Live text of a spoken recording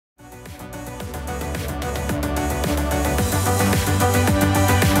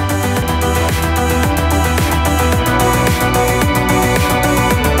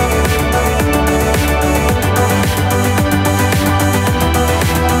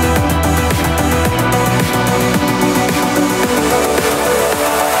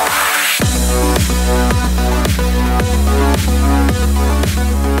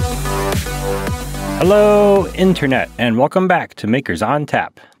Hello, Internet, and welcome back to Makers on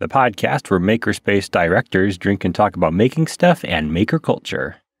Tap, the podcast where makerspace directors drink and talk about making stuff and maker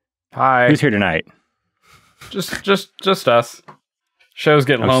culture. Hi. Who's here tonight? Just us. Show's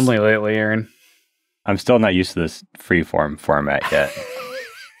getting lonely lately, Aaron. I'm still not used to this freeform format yet.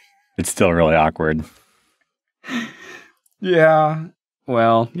 It's still really awkward. Yeah.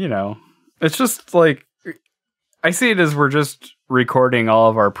 Well, you know, it's just like, I see it as we're just recording all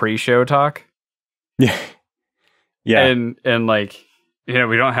of our pre-show talk. Yeah. Yeah. And like, you know,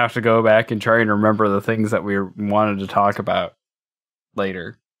 we don't have to go back and try and remember the things that we wanted to talk about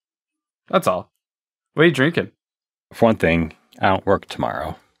later. That's all. What are you drinking? For one thing, I don't work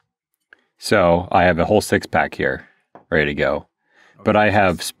tomorrow. So I have a whole 6-pack here ready to go. But I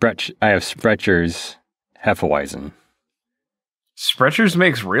have Sprecher's Hefeweizen. Sprecher's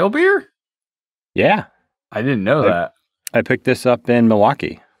makes real beer? Yeah. I didn't know that. I picked this up in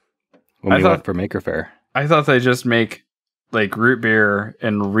Milwaukee when we went for Maker Faire. I thought they just make like root beer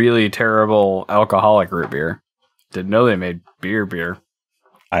and really terrible alcoholic root beer. Didn't know they made beer.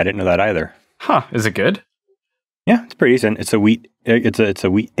 I didn't know that either. Huh? Is it good? Yeah, it's pretty decent. It's a wheat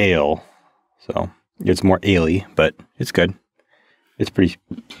ale, so it's more ale-y, but it's good. It's pretty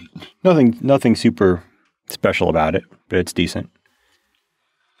nothing super special about it, but it's decent.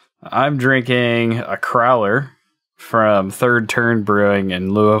 I'm drinking a Crowler from Third Turn Brewing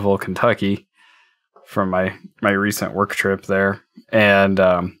in Louisville, Kentucky, from my recent work trip there. And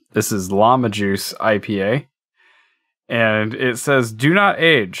this is Llama Juice IPA. And it says, "Do not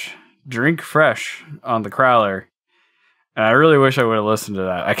age. Drink fresh" on the Crowler. And I really wish I would have listened to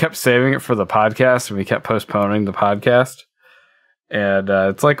that. I kept saving it for the podcast, and we kept postponing the podcast. And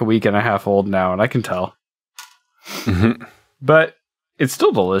it's like a week and a half old now, and I can tell. Mm-hmm. But it's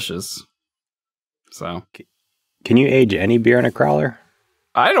still delicious. So, can you age any beer in a Crowler?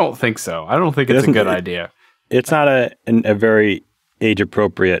 I don't think so. I don't think it's a good idea. It's not a very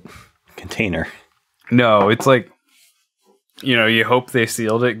age-appropriate container. No, it's like, you know, you hope they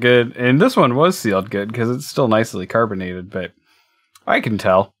sealed it good. And this one was sealed good because it's still nicely carbonated. But I can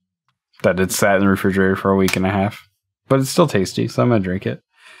tell that it sat in the refrigerator for a week and a half. But it's still tasty, so I'm going to drink it.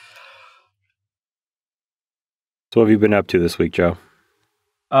 So what have you been up to this week, Joe?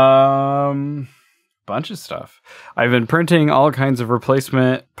 Bunch of stuff. I've been printing all kinds of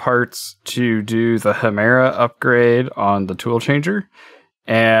replacement parts to do the Hemera upgrade on the tool changer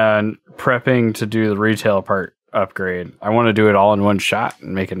and prepping to do the retail part upgrade. I want to do it all in one shot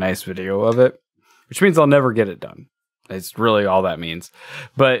and make a nice video of it, which means I'll never get it done. It's really all that means.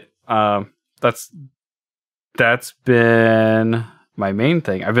 But that's been my main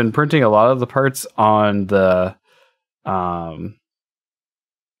thing. I've been printing a lot of the parts on the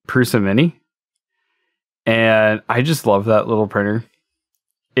Prusa Mini, and I just love that little printer.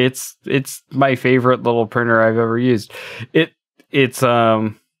 It's my favorite little printer I've ever used. It's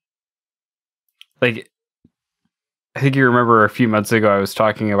like, I think you remember a few months ago I was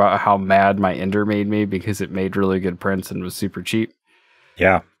talking about how mad my Ender made me because it made really good prints and was super cheap.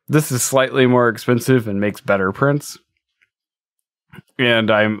 Yeah. This is slightly more expensive and makes better prints.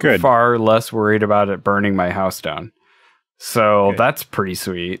 And I'm far less worried about it burning my house down. So that's pretty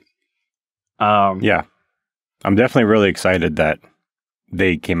sweet. Yeah. I'm definitely really excited that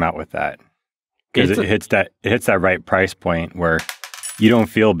they came out with that. Because it hits that right price point where you don't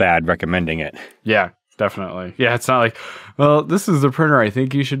feel bad recommending it. Yeah, definitely. Yeah, it's not like, well, this is the printer I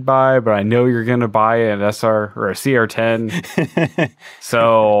think you should buy, but I know you're going to buy an SR or a CR10.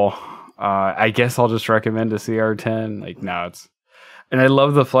 So I guess I'll just recommend a CR10. Like, no, and I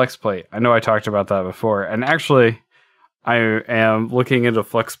love the flex plate. I know I talked about that before. And actually, I am looking into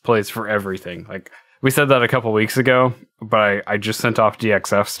flex plates for everything. Like, we said that a couple weeks ago, but I just sent off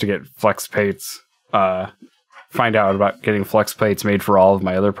DXFs to get flex plates, find out about getting flex plates made for all of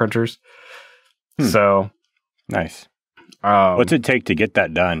my other printers. So nice. What's it take to get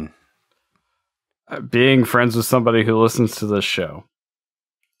that done? Being friends with somebody who listens to this show.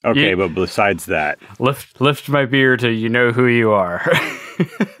 Okay, but besides that, lift my beer to you know who you are.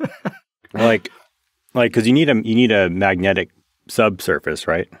 like, because you need a magnetic subsurface,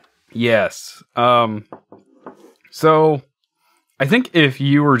 right? Yes. So I think if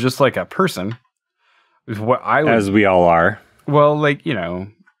you were just like a person, is what I would, as we all are. Well, like, you know,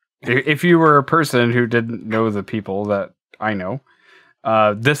 if you were a person who didn't know the people that I know,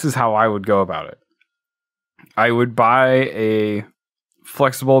 this is how I would go about it. I would buy a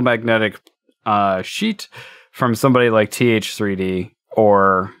flexible magnetic sheet from somebody like TH3D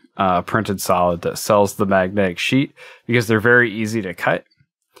or Printed Solid that sells the magnetic sheet because they're very easy to cut.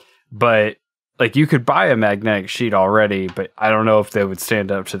 But like, you could buy a magnetic sheet already, but I don't know if they would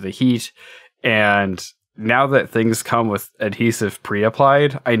stand up to the heat. And now that things come with adhesive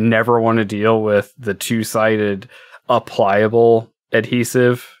pre-applied, I never want to deal with the two-sided applicable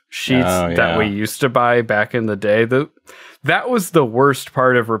adhesive sheets that we used to buy back in the day. That was the worst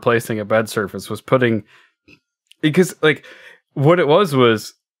part of replacing a bed surface, was because like what it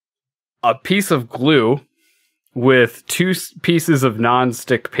was a piece of glue with two pieces of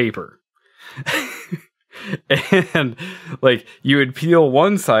non-stick paper. And like you would peel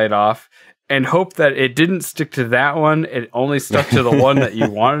one side off and hope that it didn't stick to that one. It only stuck to the one that you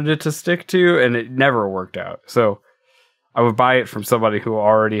wanted it to stick to, and it never worked out. So I would buy it from somebody who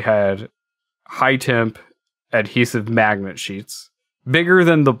already had high temp adhesive magnet sheets, bigger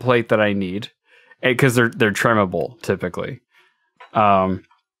than the plate that I need, because they're trimmable typically. So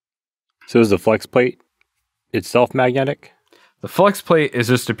is the flex plate itself magnetic? The flex plate is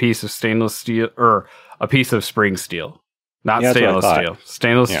just a piece of stainless steel, or a piece of spring steel, not stainless steel.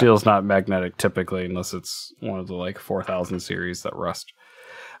 Stainless steel is not magnetic typically, unless it's one of the like 4000 series that rust.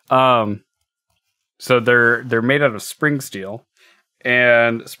 So they're made out of spring steel,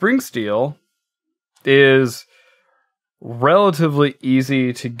 and spring steel is relatively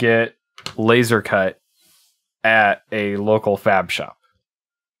easy to get laser cut at a local fab shop.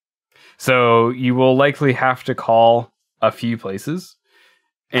 So you will likely have to call a few places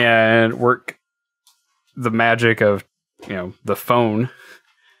and work the magic of, the phone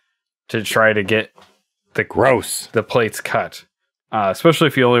to try to get the plates cut. Especially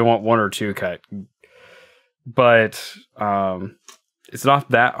if you only want one or two cut. But it's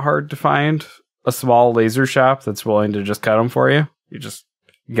not that hard to find a small laser shop that's willing to just cut them for you. You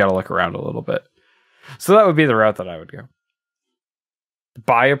got to look around a little bit. So that would be the route that I would go.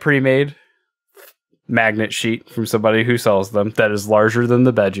 Buy a pre-made magnet sheet from somebody who sells them that is larger than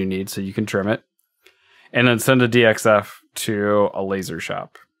the bed you need, so you can trim it. And then send a DXF to a laser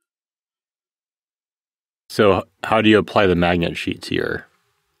shop. So how do you apply the magnet sheet to your...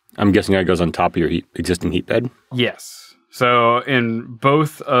 I'm guessing that goes on top of your existing heat bed? Yes. So in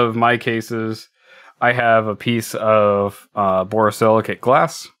both of my cases, I have a piece of borosilicate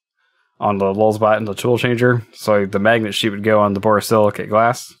glass on the Lulzbot and the tool changer. So the magnet sheet would go on the borosilicate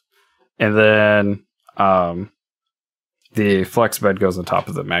glass. And then the flex bed goes on top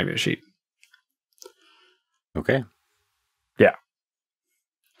of the magnet sheet. Okay. Yeah.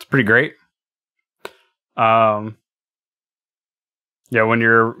 It's pretty great. Yeah, when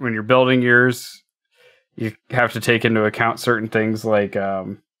you're building yours, you have to take into account certain things like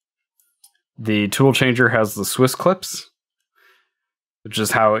the tool changer has the Swiss clips, which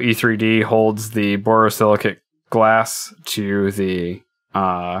is how E3D holds the borosilicate glass to the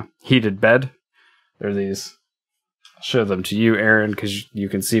heated bed. They're these. I'll show them to you, Aaron, because you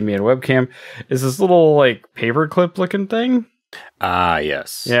can see me in webcam. Is this little like paper clip looking thing? Ah,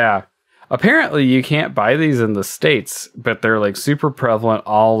 yes. Yeah. Apparently, you can't buy these in the States, but they're like super prevalent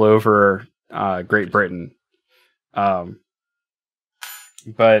all over Great Britain. So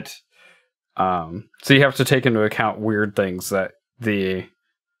you have to take into account weird things that the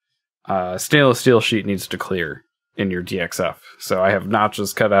stainless steel sheet needs to clear in your DXF. So I have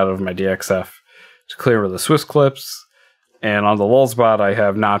notches cut out of my DXF to clear the Swiss clips, and on the Lulzbot, I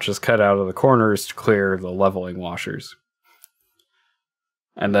have notches cut out of the corners to clear the leveling washers.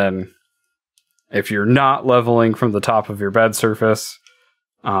 And then, if you're not leveling from the top of your bed surface,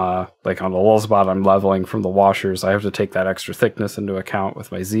 like on the Lulzbot, I'm leveling from the washers. I have to take that extra thickness into account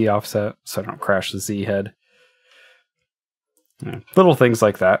with my Z offset so I don't crash the Z head. Yeah, little things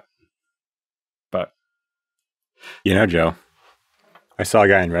like that. But Joe, I saw a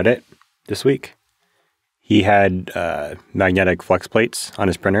guy on Reddit this week. He had magnetic flex plates on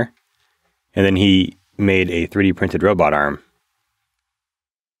his printer, and then he made a 3D printed robot arm,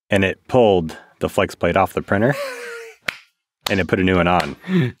 and it pulled the flex plate off the printer, and it put a new one on.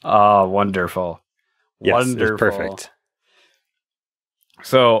 Oh, wonderful. Yes, wonderful. It's perfect.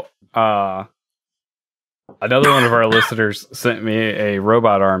 So, another one of our listeners sent me a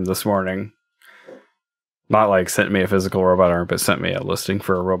robot arm this morning. Not like sent me a physical robot arm, but sent me a listing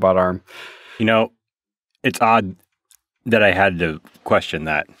for a robot arm. It's odd that I had to question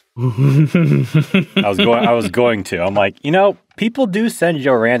that. I was going to. I'm like, people do send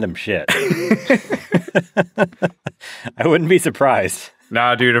you random shit. I wouldn't be surprised.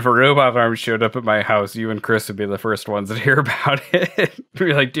 Nah, dude, if a robot arm showed up at my house, you and Chris would be the first ones to hear about it.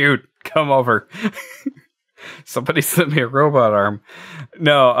 Be like, dude, come over. Somebody sent me a robot arm.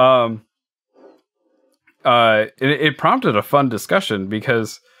 No, it prompted a fun discussion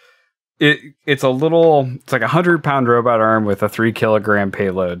because it's like 100-pound robot arm with a 3-kilogram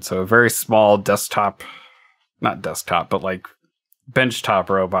payload. So a very small desktop, not desktop, but like benchtop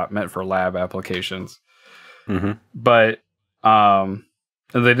robot meant for lab applications. Mm-hmm. But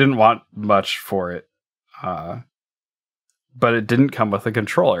they didn't want much for it. But it didn't come with a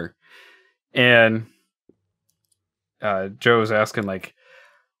controller. And Joe was asking, like,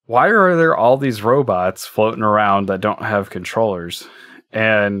 why are there all these robots floating around that don't have controllers?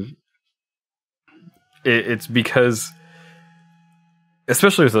 And it's because,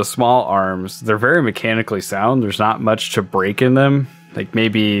 especially with the small arms, they're very mechanically sound. There's not much to break in them. Like,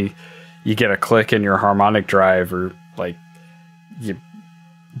 maybe you get a click in your harmonic drive, or like you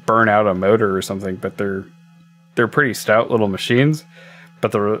burn out a motor or something, but they're pretty stout little machines.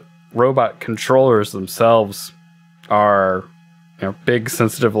 But the robot controllers themselves are, big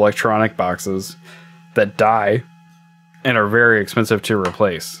sensitive electronic boxes that die and are very expensive to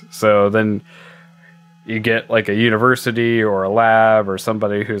replace. So then you get like a university or a lab or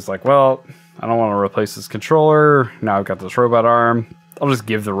somebody who's like, well, I don't want to replace this controller. Now I've got this robot arm. I'll just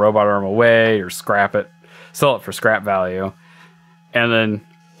give the robot arm away or scrap it, sell it for scrap value. And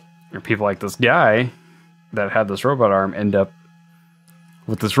then people like this guy that had this robot arm end up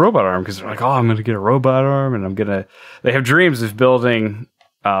with this robot arm because they're like, oh, I'm going to get a robot arm, and they have dreams of building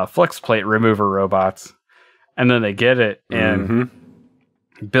flex plate remover robots. And then they get it, and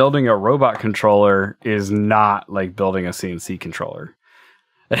building a robot controller is not like building a CNC controller.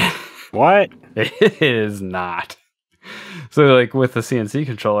 What? It is not. So like with the CNC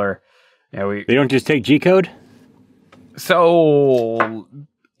controller, they don't just take G code. So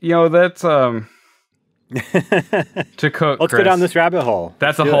that's to cook. Let's Chris, go down this rabbit hole.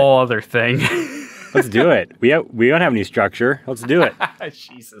 That's a whole other thing. Let's do it. We don't have any structure. Let's do it.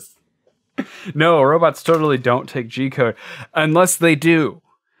 Jesus. No, robots totally don't take G code unless they do.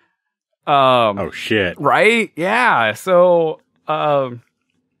 Oh shit. Right? Yeah. So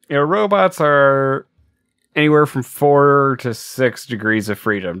robots are anywhere from 4 to 6 degrees of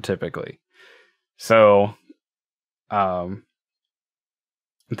freedom typically. So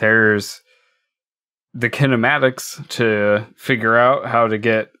there's the kinematics to figure out how to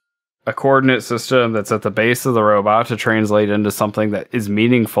get a coordinate system that's at the base of the robot to translate into something that is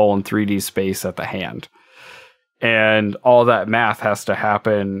meaningful in 3D space at the hand. And all that math has to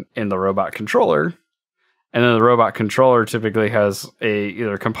happen in the robot controller. And then the robot controller typically has a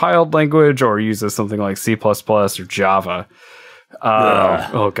either compiled language or uses something like C++ or Java.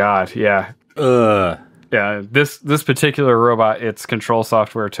 Oh God, yeah. Yeah, this particular robot, its control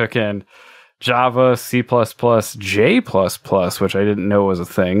software took in Java, C++, J++, which I didn't know was a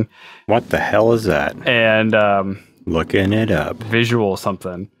thing. What the hell is that? And looking it up. Visual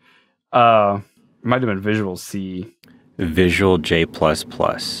something. It might have been Visual C. Visual J++.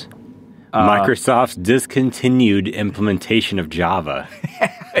 Microsoft's discontinued implementation of Java.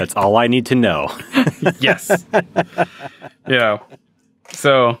 That's all I need to know. Yes.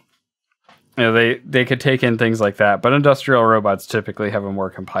 So, they could take in things like that, but industrial robots typically have a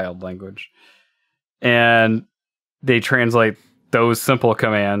more compiled language. And they translate those simple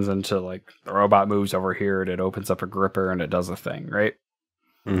commands into like the robot moves over here and it opens up a gripper and it does a thing, right?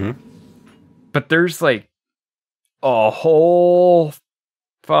 Mm-hmm. But there's like a whole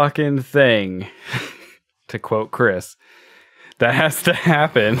fucking thing, to quote Chris, that has to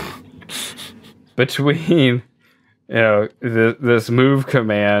happen between this move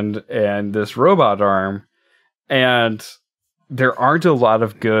command and this robot arm, and there aren't a lot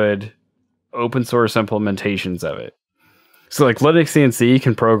of good open source implementations of it. So like Linux CNC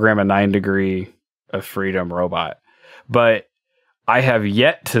can program a 9 degree of freedom robot, but I have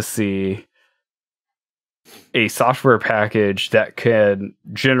yet to see a software package that can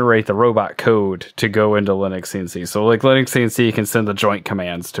generate the robot code to go into Linux CNC. So like Linux CNC can send the joint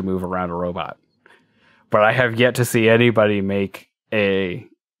commands to move around a robot, but I have yet to see anybody make a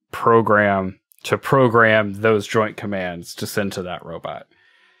program to program those joint commands to send to that robot.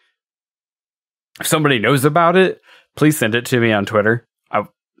 If somebody knows about it, please send it to me on Twitter.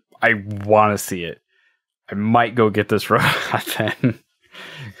 I want to see it. I might go get this robot then,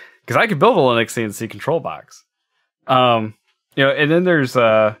 because I could build a Linux CNC control box. And then there's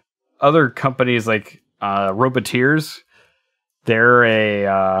other companies like Roboteers. They're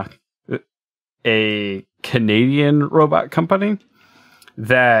a Canadian robot company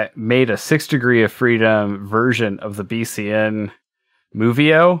that made a 6 degree of freedom version of the BCN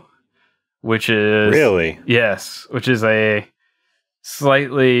Movio, which is which is a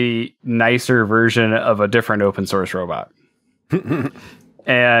slightly nicer version of a different open source robot.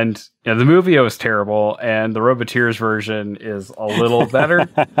 And the Movio is terrible, and the Roboteers version is a little better.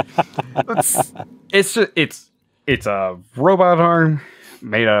 It's a robot arm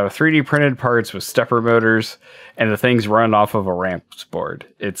made out of 3D printed parts with stepper motors, and the thing's run off of a ramps board.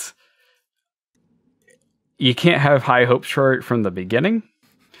 You can't have high hopes for it from the beginning,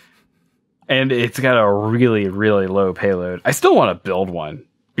 and it's got a really, really low payload. I still want to build one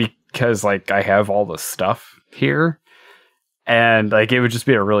because like I have all the stuff here, and like it would just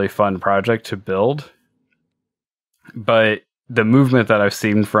be a really fun project to build. But the movement that I've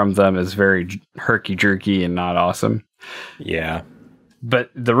seen from them is very herky-jerky and not awesome. Yeah. But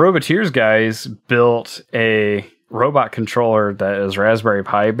the Roboteers guys built a robot controller that is Raspberry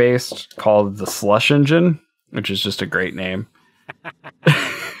Pi based called the Slush Engine, which is just a great name.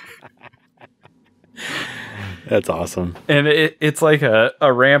 That's awesome. And it's like a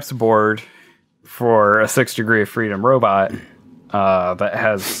ramps board for a 6 degree of freedom robot that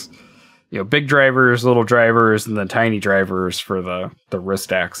has big drivers, little drivers, and then tiny drivers for the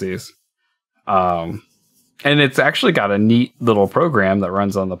wrist axes. And it's actually got a neat little program that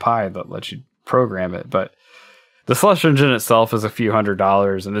runs on the Pi that lets you program it. But the Slush Engine itself is a few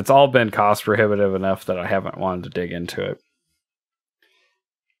 $100s, and it's all been cost prohibitive enough that I haven't wanted to dig into it.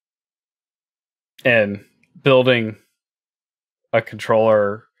 And building a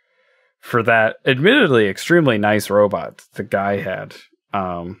controller for that admittedly extremely nice robot the guy had,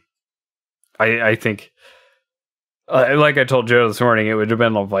 I think, like I told Joe this morning, it would have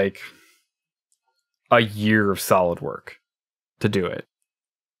been like a year of solid work to do it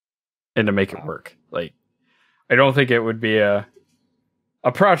and to make it work. Like, I don't think it would be a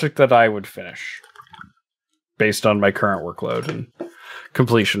project that I would finish based on my current workload and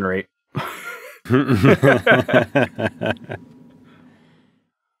completion rate.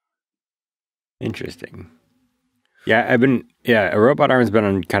 Interesting. Yeah, a robot arm's been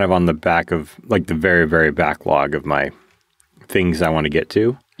on the back of like the very, very backlog of my things I want to get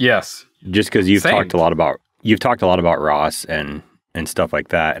to. Yes. Just because you've talked a lot about ROS and stuff like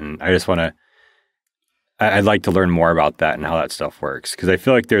that, and I just want to. I'd like to learn more about that and how that stuff works, because I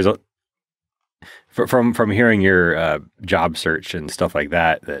feel like there's from hearing your job search and stuff like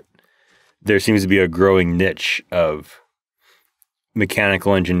that there seems to be a growing niche of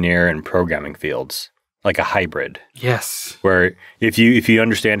mechanical engineer and programming fields, like a hybrid. Yes. Where if you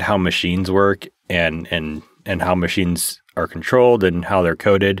understand how machines work and how machines are controlled and how they're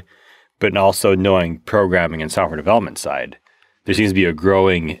coded, but also knowing programming and software development side, there seems to be a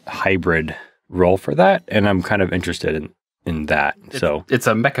growing hybrid role for that, and I'm kind of interested in that. It's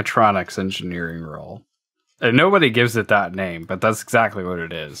a mechatronics engineering role. And nobody gives it that name, but that's exactly what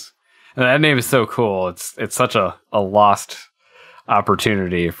it is. And that name is so cool. It's such a lost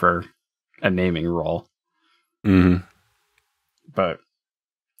opportunity for a naming role. Mm-hmm. But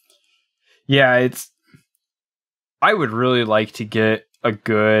yeah, I would really like to get a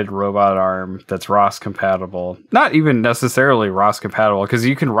good robot arm that's ROS compatible. Not even necessarily ROS compatible, because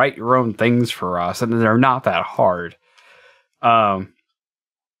you can write your own things for ROS, and they're not that hard. That's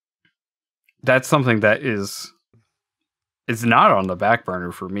something that it's not on the back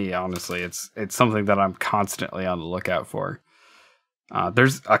burner for me, honestly. It's something that I'm constantly on the lookout for.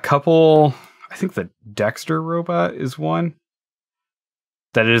 There's a couple, I think the Dexter robot is one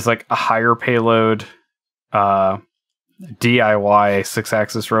that is like a higher payload DIY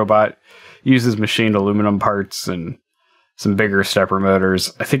 6-axis robot. Uses machined aluminum parts and some bigger stepper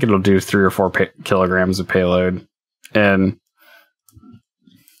motors. I think it'll do 3 or 4 kilograms of payload. But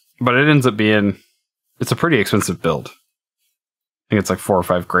it ends up being, it's a pretty expensive build. I think it's like $4 or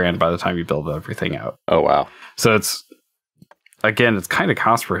 $5 grand by the time you build everything out. Oh, wow. So it's kind of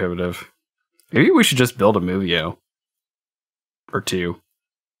cost prohibitive. Maybe we should just build a Movio or two.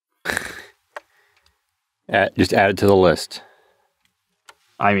 Just add it to the list.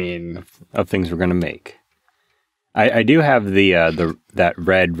 I mean, of things we're going to make. I do have that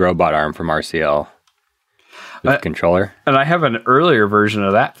red robot arm from RCL with the controller, and I have an earlier version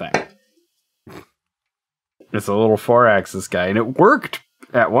of that thing. It's a little 4-axis guy, and it worked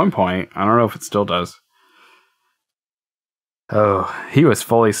at one point. I don't know if it still does. Oh, he was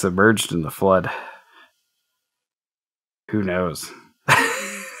fully submerged in the flood. Who knows?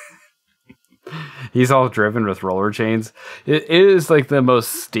 He's all driven with roller chains. It is like the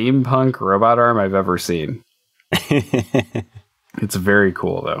most steampunk robot arm I've ever seen. It's very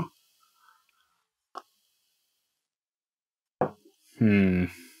cool, though.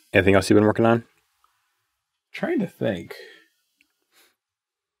 Anything else you've been working on? Trying to think.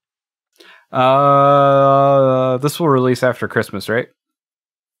 This will release after Christmas, right?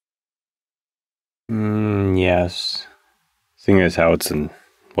 Yes. Seeing as how it's in,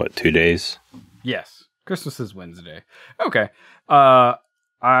 2 days? Yes. Christmas is Wednesday. Okay. I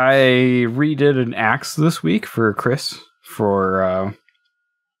redid an axe this week for Chris for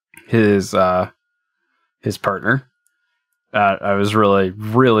his partner. I was really,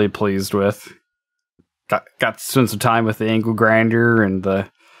 really pleased with. Got to spend some time with the angle grinder and the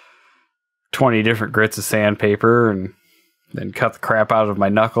 20 different grits of sandpaper, and then cut the crap out of my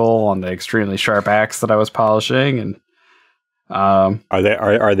knuckle on the extremely sharp axe that I was polishing. And are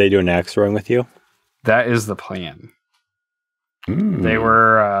they doing axe throwing with you? That is the plan. They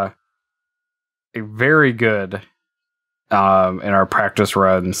were very good in our practice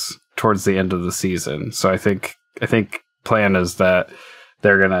runs towards the end of the season. So I think plan is that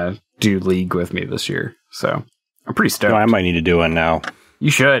they're gonna do league with me this year. So I'm pretty stoked. No, I might need to do one now.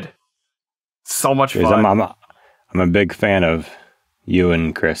 You should. So much fun. I'm a big fan of you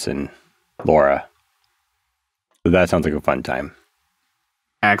and Chris and Laura. So that sounds like a fun time.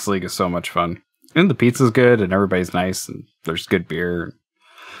 Axe League is so much fun. And the pizza's good, and everybody's nice, and there's good beer.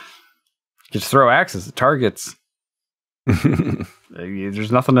 Just throw axes at targets.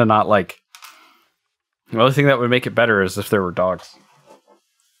 There's nothing to not like. The only thing that would make it better is if there were dogs.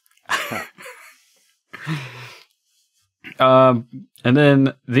 And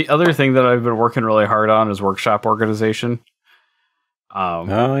then the other thing that I've been working really hard on is workshop organization.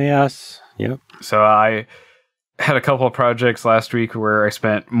 Oh, yes. Yep. So I had a couple of projects last week where I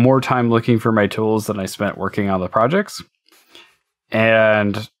spent more time looking for my tools than I spent working on the projects.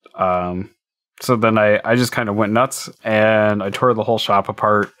 And so then I just kind of went nuts, and I tore the whole shop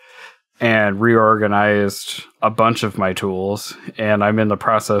apart and reorganized a bunch of my tools. And I'm in the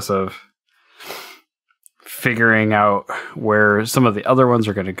process of figuring out where some of the other ones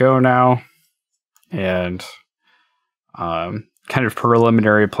are going to go now, and kind of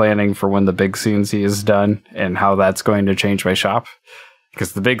preliminary planning for when the big CNC is done and how that's going to change my shop,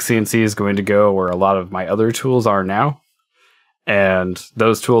 because the big CNC is going to go where a lot of my other tools are now, and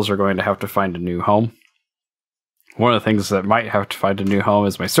those tools are going to have to find a new home. One of the things that might have to find a new home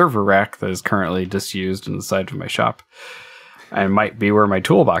is my server rack that is currently disused in the side of my shop, and might be where my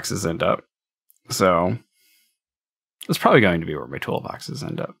toolboxes end up. So it's probably going to be where my toolboxes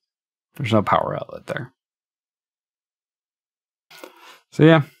end up. There's no power outlet there. So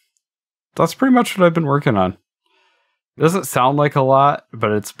yeah, that's pretty much what I've been working on. It doesn't sound like a lot,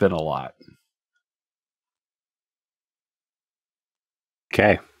 but it's been a lot.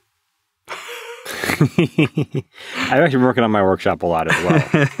 Okay. I've actually been working on my workshop a lot as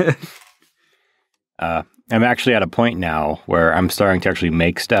well. I'm actually at a point now where I'm starting to actually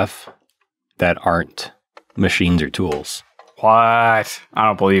make stuff that aren't machines or tools. What? I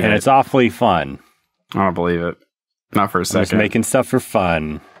don't believe it. And it's awfully fun. I don't believe it. Not for a second. I'm just making stuff for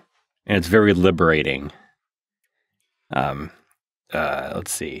fun, and it's very liberating.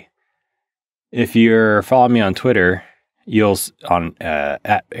 Let's see. If you're following me on Twitter, you'll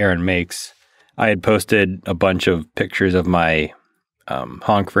at Aaron Makes. I had posted a bunch of pictures of my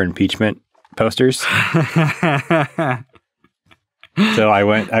honk for impeachment posters. So I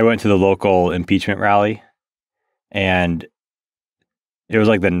went to the local impeachment rally, and it was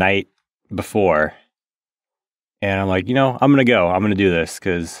like the night before. And I'm like, I'm going to go. I'm going to do this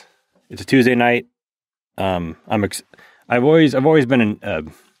because it's a Tuesday night. I've always been I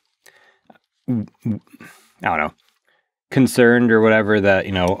don't know, concerned or whatever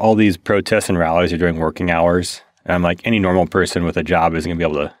that, all these protests and rallies are during working hours. And I'm like, any normal person with a job isn't going to be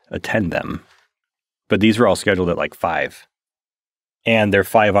able to attend them. But these were all scheduled at like 5. And they're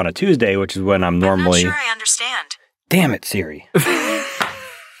 5 on a Tuesday, which is when I'm normally... I'm not sure I understand. Damn it, Siri.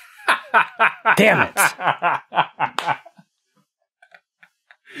 Damn it. I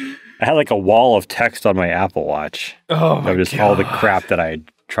had like a wall of text on my Apple Watch. Oh my of just God. all the crap that I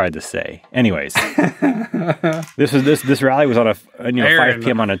had tried to say. Anyways, this rally was on a Aaron, 5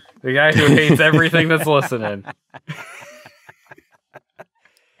 p.m. on a... The guy who hates everything that's listening.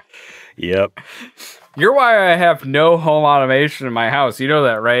 Yep. You're why I have no home automation in my house. You know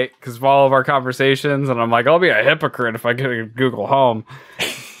that, right? Because of all of our conversations, and I'm like, I'll be a hypocrite if I get a Google Home.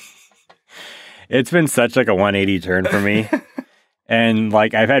 It's been such like a 180 turn for me. And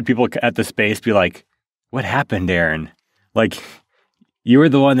like, I've had people at the space be like, what happened, Aaron? Like, you were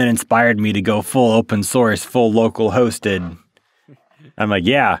the one that inspired me to go full open source, full local hosted. I'm like,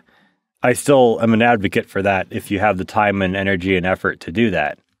 yeah, I still am an advocate for that if you have the time and energy and effort to do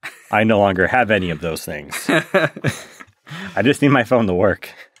that. I no longer have any of those things. I just need my phone to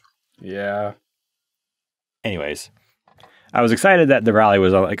work. Yeah. Anyways, I was excited that the rally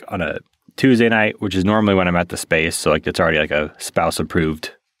was on a Tuesday night, which is normally when I'm at the space. So like it's already like a spouse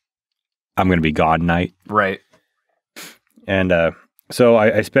approved, I'm going to be gone night. Right. And so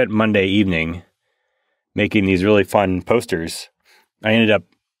I spent Monday evening making these really fun posters. I ended up,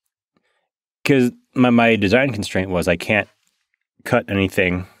 because my design constraint was I can't cut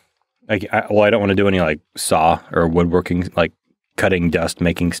anything like, I don't want to do any like saw or woodworking, like cutting, dust,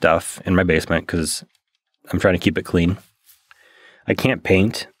 making stuff in my basement because I'm trying to keep it clean. I can't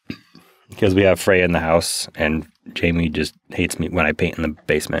paint because we have Freya in the house and Jamie just hates me when I paint in the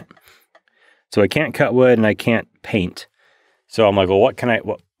basement. So I can't cut wood and I can't paint. So I'm like, well,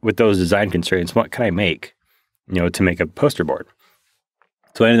 with those design constraints, what can I make, to make a poster board?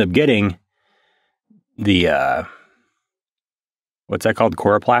 So I ended up getting the, what's that called?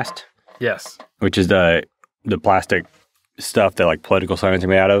 Coroplast? Yes. Which is the plastic stuff that like political signs are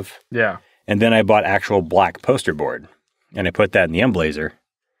made out of. Yeah. And then I bought actual black poster board and I put that in the Emblazer,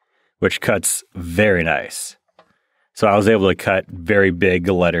 which cuts very nice. So I was able to cut very big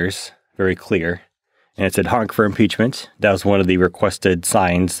letters, very clear. And it said honk for impeachment. That was one of the requested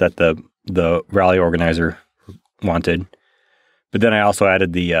signs that the rally organizer wanted. But then I also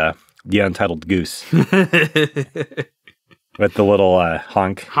added the Untitled Goose with the little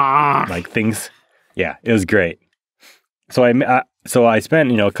honk like things. Yeah, it was great. So I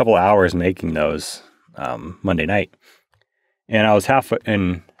spent a couple of hours making those Monday night, and I was I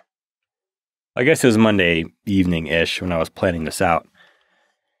guess it was Monday evening ish when I was planning this out,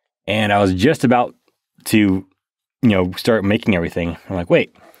 and I was just about to start making everything. I'm like,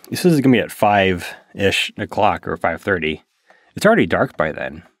 wait, this is gonna be at 5-ish o'clock or 5:30. It's already dark by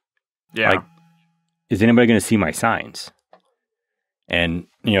then. Yeah. Like, is anybody going to see my signs? And,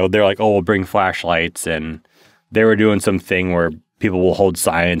 they're like, oh, we'll bring flashlights. And they were doing some thing where people will hold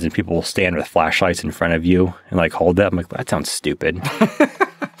signs and people will stand with flashlights in front of you and like hold that. I'm like, that sounds stupid.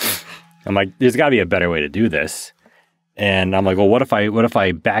 I'm like, there's got to be a better way to do this. And I'm like, well, what if I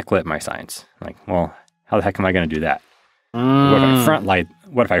backlit my signs? I'm like, well, how the heck am I going to do that? What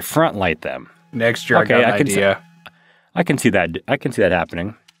if I front light them? Next year, okay, I got an idea. I can see that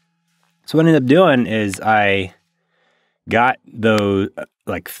happening. So what I ended up doing is I got those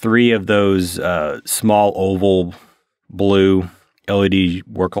like 3 of those small oval blue LED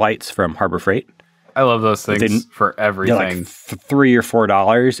work lights from Harbor Freight. I love those things for everything. They're like $3 or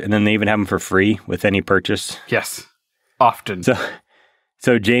 $4, and then they even have them for free with any purchase. Yes, often.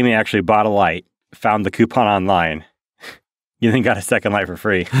 So Jamie actually bought a light, found the coupon online, and then got a second light for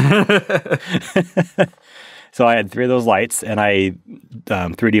free. So I had 3 of those lights, and I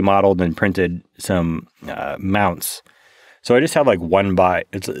 3D modeled and printed some mounts. So I just have like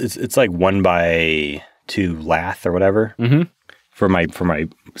it's like 1x2 lath or whatever for my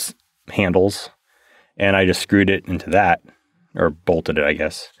handles, and I just screwed it into that or bolted it, I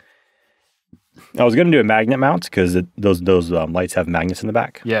guess. I was going to do a magnet mount because those lights have magnets in the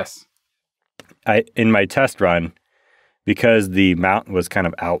back. Yes. In my test run, because the mount was kind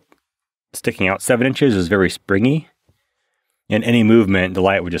of sticking out 7 inches, was very springy, and any movement, the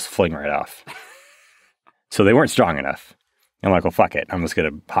light would just fling right off. So they weren't strong enough. I'm like, well, fuck it. I'm just going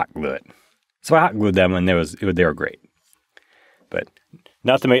to hot glue it. So I hot glued them, and they were great. But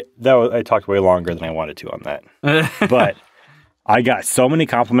not to make I talked way longer than I wanted to on that. But I got so many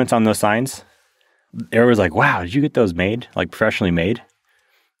compliments on those signs. Everyone was like, wow, did you get those made? Like professionally made?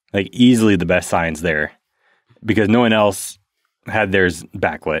 Like easily the best signs there. Because no one else had theirs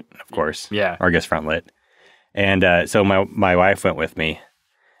backlit, of course. Yeah. Or I guess front lit. And so my wife went with me,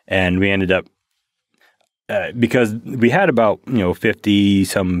 and we ended up, because we had about, 50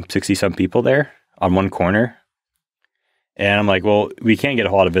 some, 60 some people there on one corner. And I'm like, well, we can't get a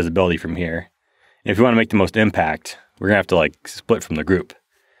whole lot of visibility from here. And if we want to make the most impact, we're going to have to like split from the group.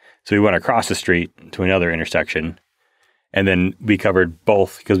 So we went across the street to another intersection, and then we covered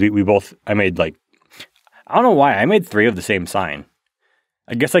both because I made like, I don't know why, I made 3 of the same sign.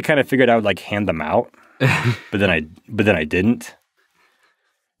 I guess I kind of figured I would like hand them out, but then I didn't.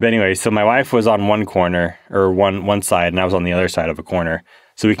 But anyway, so my wife was on one corner or one side, and I was on the other side of a corner,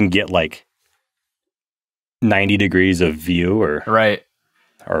 so we can get like 90 degrees of view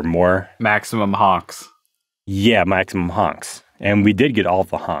or more. Maximum honks. Yeah, maximum honks. And we did get all of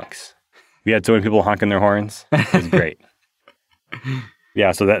the honks. We had so many people honking their horns. It was great.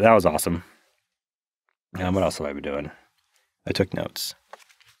 Yeah, so that was awesome. What else have I been doing? I took notes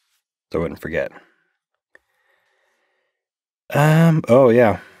so I wouldn't forget. Oh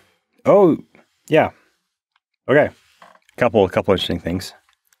yeah. Okay. Couple interesting things.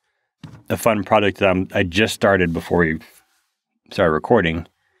 A fun project that I just started before we started recording.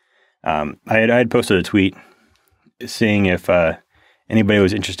 I had posted a tweet seeing if anybody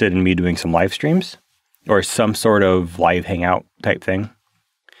was interested in me doing some live streams or some sort of live hangout type thing.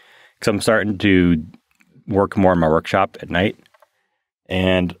 Because I'm starting to work more in my workshop at night,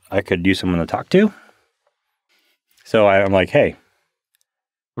 and I could use someone to talk to. So I'm like, hey.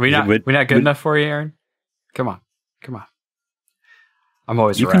 We not good enough for you, Aaron? Come on. I'm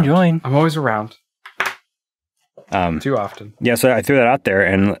always you around. can join. I'm always around. Too often. Yeah, so I threw that out there,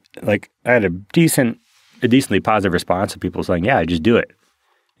 and like I had a decently positive response of people saying, "Yeah, just do it,"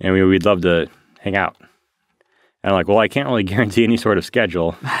 and we'd love to hang out. And I'm like, well, I can't really guarantee any sort of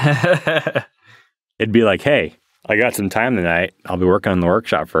schedule. It'd be like, hey, I got some time tonight. I'll be working on the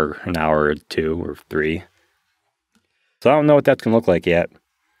workshop for an hour or 2 or 3. So I don't know what that's gonna look like yet.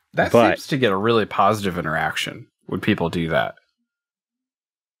 That seems to get a really positive interaction when people do that.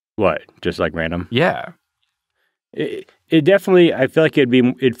 What? Just like random? Yeah. It definitely. I feel like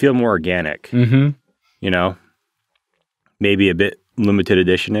it'd feel more organic. Mm-hmm. You know, maybe a bit limited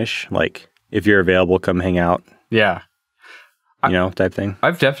edition-ish. Like if you're available, come hang out. Yeah. You know, type thing.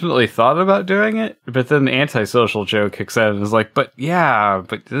 I've definitely thought about doing it, but then the antisocial Joe kicks in and is like, but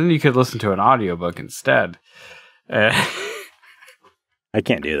then you could listen to an audiobook instead. I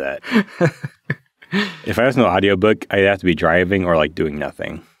can't do that. If I was no audiobook, I'd have to be driving or like doing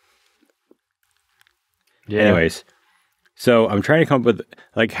nothing. Yeah. Anyways, so I'm trying to come up with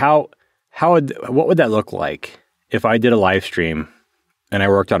like what would that look like if I did a live stream and I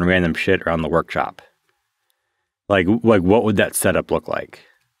worked on random shit around the workshop? Like what would that setup look like?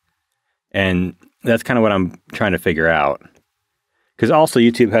 And that's kind of what I'm trying to figure out. Because also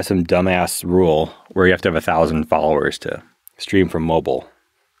YouTube has some dumbass rule where you have to have 1,000 followers to stream from mobile.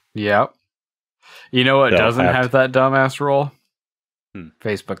 Yep. You know what doesn't have that dumbass rule?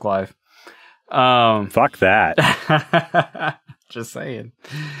 Facebook Live. Fuck that. Just saying.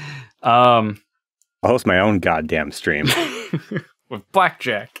 I'll host my own goddamn stream. With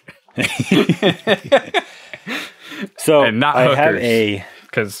blackjack. So and not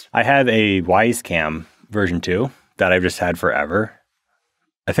hookers, I have a Wisecam version 2 that I've just had forever.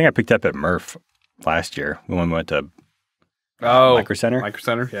 I think I picked up at Murph last year when we went to Micro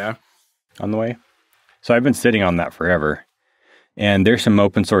Center, yeah, on the way. So I've been sitting on that forever. And there's some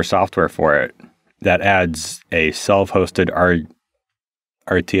open source software for it that adds a self-hosted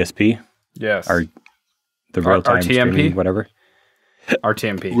RTSP. Yes. The real-time RTMP? streaming, whatever.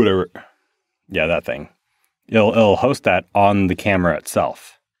 RTMP. Whatever. Yeah, that thing. It'll host that on the camera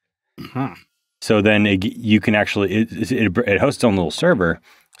itself. Mm-hmm. So then you can actually, it hosts its own little server,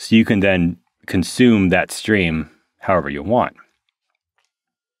 so you can then consume that stream however you want.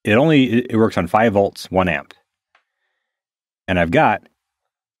 It works on 5 volts, 1 amp. And I've got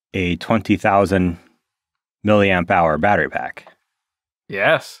a 20,000 milliamp hour battery pack.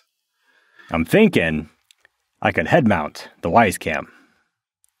 Yes. I'm thinking I could head mount the Wisecam.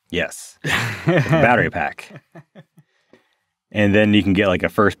 Yes. With the battery pack. And then you can get like a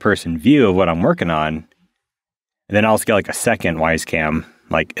first person view of what I'm working on. And then I'll also get like a second Wisecam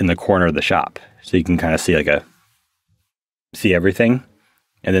like in the corner of the shop. So you can kind of see everything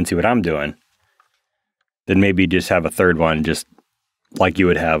and then see what I'm doing. Then maybe just have a third one just like you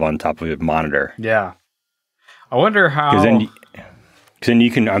would have on top of a monitor. Yeah. I wonder how... Because then you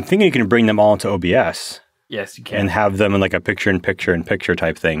can... I'm thinking you can bring them all into OBS. Yes, you can. And have them in like a picture-in-picture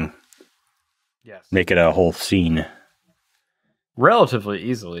type thing. Yes. Make it a whole scene. Relatively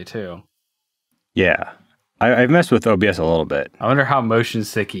easily, too. Yeah. I've messed with OBS a little bit. I wonder how motion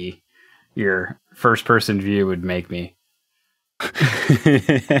sicky your first-person view would make me.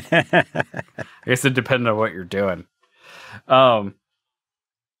 I guess it depends on what you're doing. Yeah,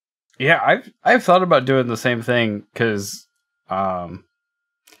 I've thought about doing the same thing because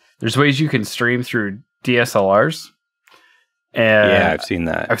there's ways you can stream through DSLRs. And yeah, I've seen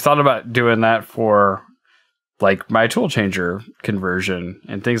that. I've thought about doing that for like my tool changer conversion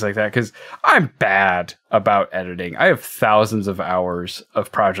and things like that because I'm bad about editing. I have thousands of hours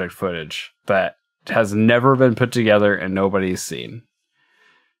of project footage that has never been put together and nobody's seen.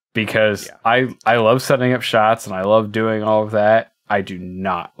 Because I love setting up shots and I love doing all of that. I do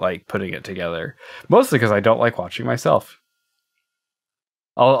not like putting it together. Mostly because I don't like watching myself.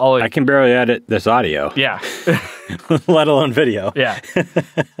 I can barely edit this audio. Yeah. Let alone video. Yeah.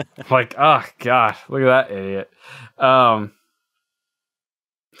 Like, oh, God. Look at that idiot.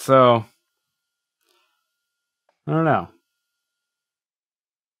 So, I don't know.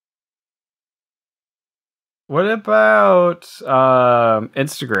 What about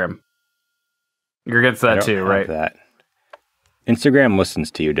Instagram? You're against that too, right? That. Instagram listens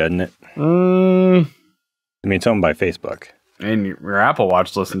to you, doesn't it? I mean, it's owned by Facebook. And your Apple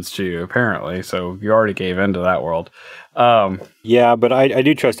Watch listens to you, apparently, so you already gave into that world. Yeah, but I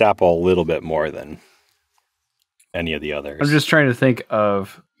do trust Apple a little bit more than any of the others. I'm just trying to think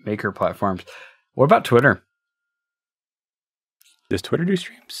of maker platforms. What about Twitter? Does Twitter do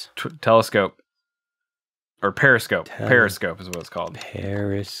streams? Telescope. Or Periscope. Periscope is what it's called.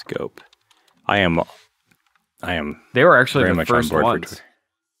 Periscope. I am I am. They were actually very the much first on board ones. for Twitter.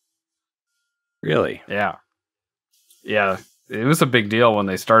 Really? Yeah. Yeah. It was a big deal when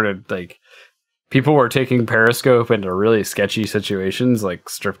they started. Like, people were taking Periscope into really sketchy situations, like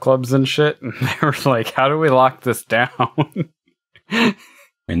strip clubs and shit. And they were like, how do we lock this down?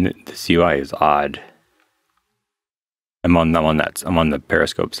 And this UI is odd. I'm on the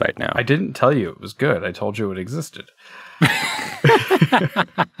Periscope site now. I didn't tell you it was good. I told you it existed.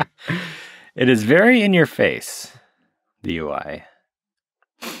 It is very in your face, the UI.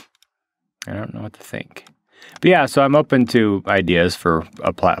 I don't know what to think. But yeah, so I'm open to ideas for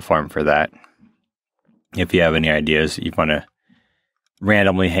a platform for that. If you have any ideas, you want to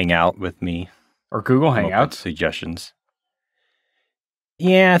randomly hang out with me. Or Google come up with Hangouts. suggestions.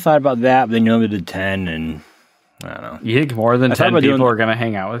 Yeah, I thought about that, but then you limited to 10, and I don't know. You think more than I thought 10 about people doing- are going to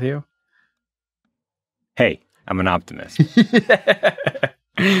hang out with you? Hey, I'm an optimist.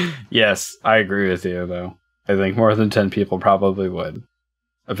 Yes, I agree with you, though. I think more than 10 people probably would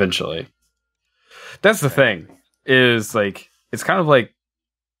eventually. That's the thing, is like, it's kind of like,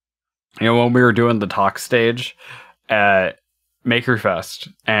 you know, when we were doing the talk stage at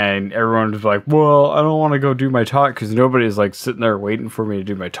Makerfest, and everyone was like, well, I don't want to go do my talk because nobody's like sitting there waiting for me to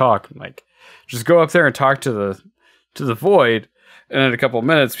do my talk. I'm like, just go up there and talk to the void, and in a couple of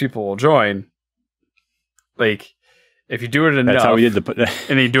minutes, people will join. Like, if you do it enough, That's how we did the.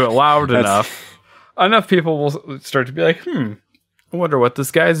 and you do it loud enough people will start to be like, I wonder what this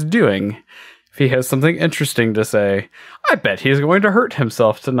guy's doing. If he has something interesting to say, I bet he's going to hurt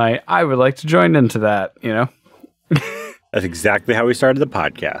himself tonight. I would like to join into that, you know? That's exactly how we started the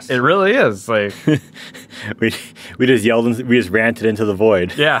podcast. It really is. Like, we just yelled and we just ranted into the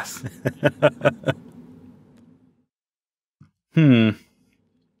void. yes.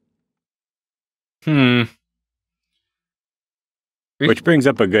 Which brings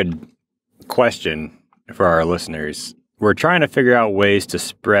up a good question for our listeners. We're trying to figure out ways to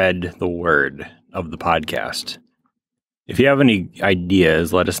spread the word of the podcast. If you have any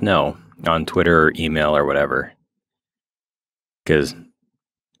ideas, let us know on Twitter or email or whatever. Because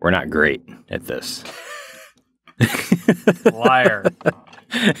we're not great at this. Liar.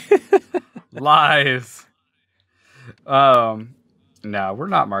 Lies. No, we're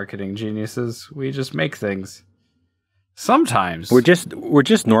not marketing geniuses. We just make things. Sometimes. We're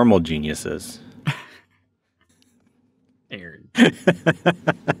just normal geniuses. Aaron.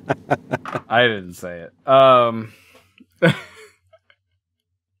 I didn't say it.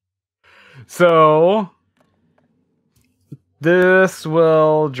 So this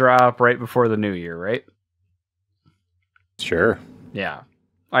will drop right before the new year, right? Sure. Yeah.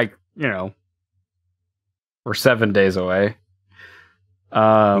 Like, you know, we're 7 days away.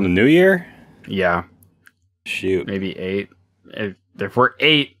 The new year? Yeah. Shoot. Maybe 8. If we're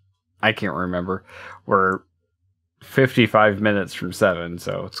 8, I can't remember. We're 55 minutes from 7,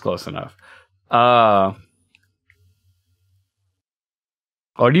 so it's close enough. What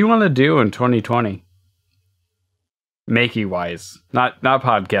do you want to do in 2020? Makey wise. Not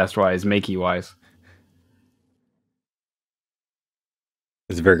podcast wise, makey wise.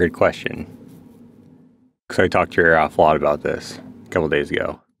 It's a very good question. Because I talked to your off a lot about this a couple days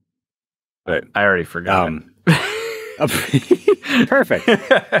ago. But I already forgot. Perfect.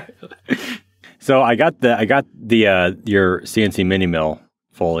 So I got the your CNC mini mill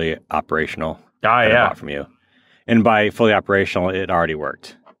fully operational. I bought from you, and by fully operational, it already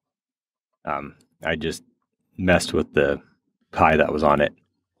worked. I just messed with the pie that was on it,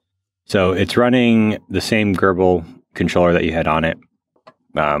 so it's running the same Gerbil controller that you had on it.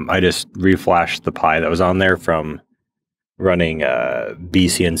 I just reflashed the pie that was on there from running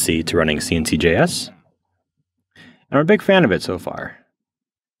BCNC to running CNCJS. And I'm a big fan of it so far.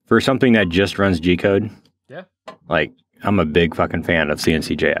 For something that just runs G-code, yeah, like, I'm a big fucking fan of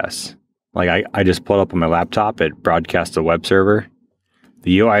CNCJS. Like, I just pulled up on my laptop, it broadcasts a web server.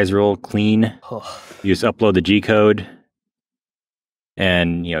 The UI is real clean. You just upload the G-code,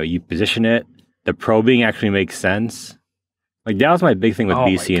 and, you know, you position it. The probing actually makes sense. Like, that was my big thing with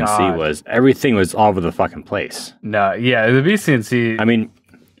BCNC was everything was all over the fucking place. No, yeah, the BCNC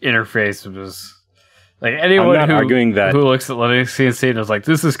interface was like anyone who looks at Linux CNC and is like,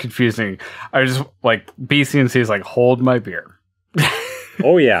 this is confusing. I just like BCNC is like, hold my beer.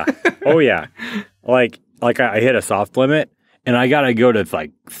 Oh yeah. Like I hit a soft limit and I gotta go to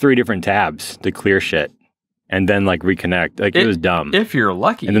like 3 different tabs to clear shit and then like reconnect. Like it was dumb. If you're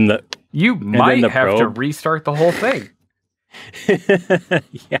lucky, and then you might have to restart the whole thing.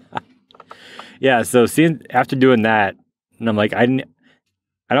 Yeah. So after doing that, and I'm like, I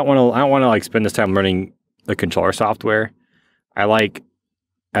don't want to like spend this time learning the controller software. I like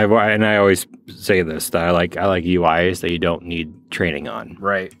I always say this, that I like UIs that you don't need training on.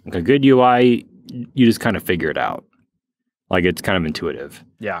 Right. Like a good UI, you just kind of figure it out. Like it's kind of intuitive.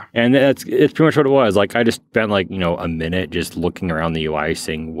 Yeah. And it's pretty much what it was. Like I just spent like, a minute just looking around the UI,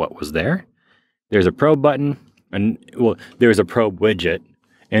 seeing what was there. There's a probe button, and there's a probe widget.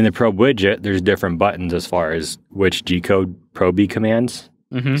 In the probe widget, there's different buttons as far as which G-code probe commands.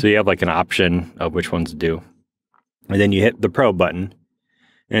 Mm-hmm. So you have like an option of which ones to do. And then you hit the probe button,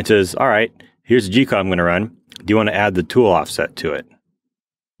 and it says, all right, here's the G-code I'm going to run. Do you want to add the tool offset to it?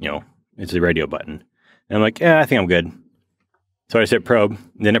 It's a radio button. And I'm like, I think I'm good. So I just hit probe,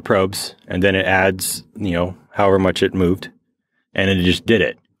 then it probes, and then it adds, however much it moved. And it just did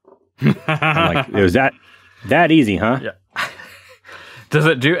it. I'm like, it was that easy, huh? Yeah. Does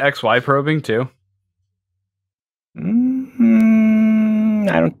it do XY probing too? I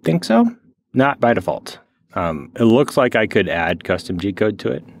don't think so. Not by default. It looks like I could add custom G-code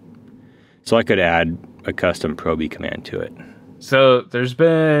to it. So I could add a custom probe command to it. So there's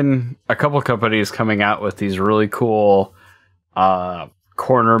been a couple companies coming out with these really cool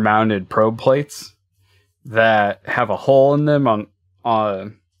corner mounted probe plates that have a hole in them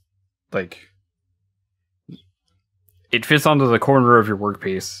on like it fits onto the corner of your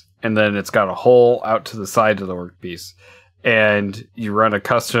workpiece, and then it's got a hole out to the side of the workpiece, and you run a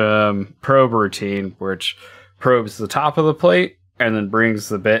custom probe routine which probes the top of the plate and then brings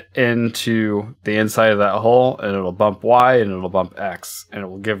the bit into the inside of that hole, and it'll bump Y and it'll bump X, and it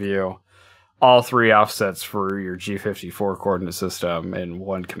will give you all three offsets for your G54 coordinate system in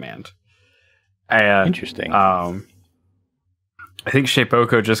one command. And interesting. I think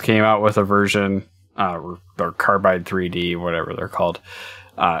Shapeoko just came out with a version, or Carbide 3D, whatever they're called.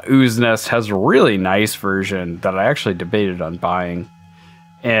 Ooze Nest has a really nice version that I actually debated on buying.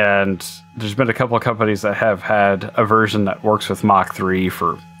 And there's been a couple of companies that have had a version that works with Mach 3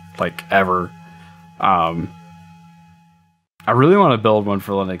 for like ever. I really want to build one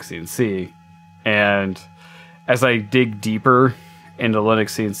for Linux CNC. And as I dig deeper into Linux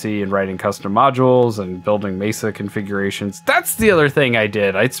CNC and writing custom modules and building Mesa configurations, that's the other thing I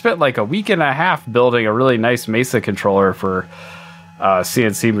did. I spent like a week and a half building a really nice Mesa controller for a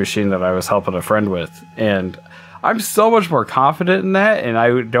CNC machine that I was helping a friend with. And I'm so much more confident in that, and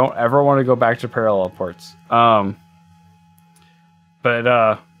I don't ever want to go back to parallel ports. But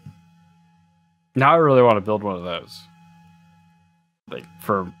now I really want to build one of those, like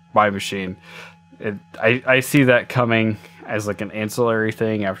for my machine. I see that coming as like an ancillary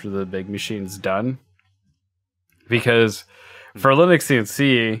thing after the big machine's done, because for Linux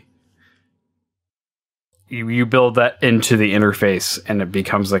CNC, you build that into the interface, and it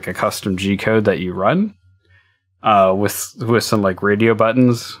becomes like a custom G code that you run. With some like radio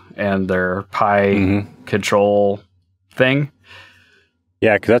buttons and their Pi control thing.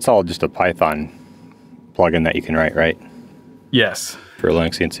 Yeah, because that's all just a Python plugin that you can write, right? Yes. For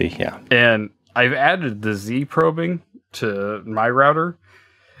Linux CNC, yeah. And I've added the Z probing to my router,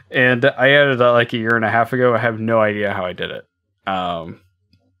 and I added that like a year and a half ago. I have no idea how I did it.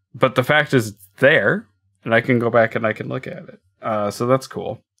 But the fact is it's there, and I can go back and I can look at it. So that's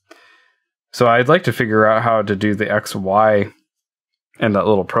cool. So I'd like to figure out how to do the X, Y, and that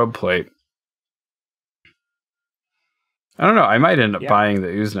little probe plate. I don't know. I might end up buying the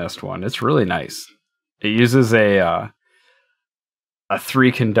Ooze Nest one. It's really nice. It uses a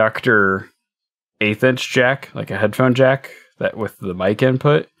 3-conductor 1/8" jack, like a headphone jack, that with the mic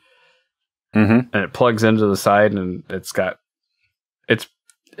input, and it plugs into the side, and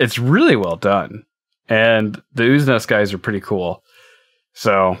it's really well done. And the Ooze Nest guys are pretty cool.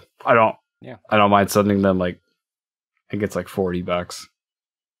 So I don't mind sending them like, I think it's like $40.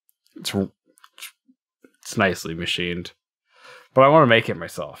 It's nicely machined, but I want to make it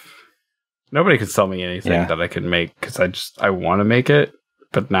myself. Nobody can sell me anything that I can make, because I want to make it,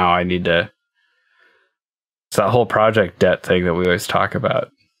 but now I need to. It's that whole project debt thing that we always talk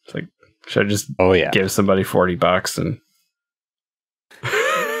about. It's like, should I just give somebody $40 and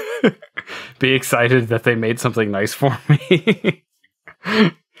be excited that they made something nice for me?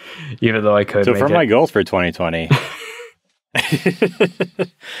 Even though I could. So for my goals for 2020,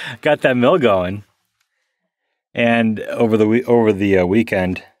 got that mill going, and over the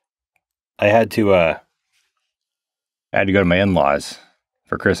weekend, I had to go to my in-laws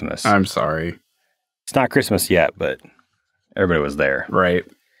for Christmas. I'm sorry, it's not Christmas yet, but everybody was there. Right.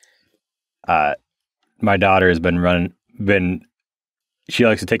 My daughter has been. She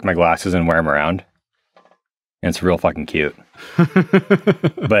likes to take my glasses and wear them around. And it's real fucking cute.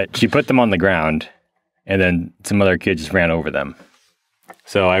 But she put them on the ground, and then some other kid just ran over them.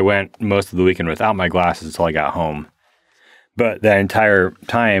 So I went most of the weekend without my glasses until I got home. But that entire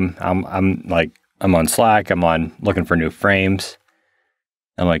time, I'm on Slack. I'm on looking for new frames.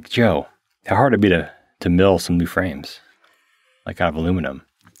 I'm like, Joe, how hard it'd be to mill some new frames, like out of aluminum.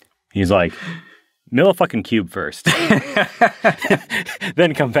 He's like, mill a fucking cube first,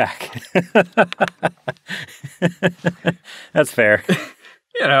 then come back. That's fair.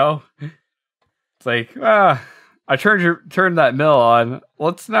 You know, it's like, I turned that mill on.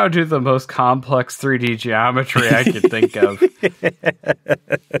 Let's now do the most complex 3D geometry I could think of.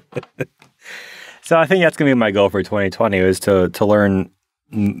 So I think that's going to be my goal for 2020 is to learn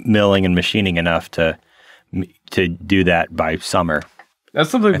milling and machining enough to do that by summer. That's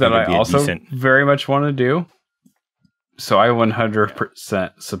something that I also very much want to do. So I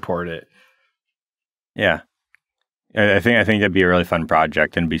 100% support it. Yeah. I think that'd be a really fun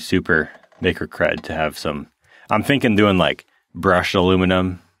project and be super maker cred to have some. I'm thinking doing like brushed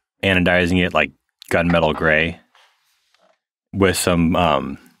aluminum, anodizing it like gunmetal gray with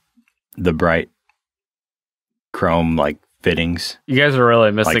some the bright chrome like fittings. You guys are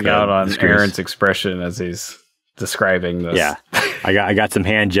really missing like out on screws. Aaron's expression as he's describing this. Yeah. I got some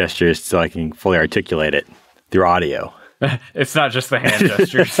hand gestures so I can fully articulate it through audio. It's not just the hand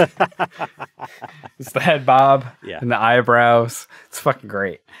gestures. It's the head bob and the eyebrows. It's fucking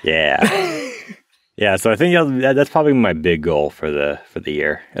great. Yeah. Yeah, so I think that's probably my big goal for the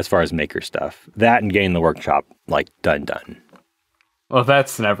year as far as maker stuff. That and getting the workshop like done. Well,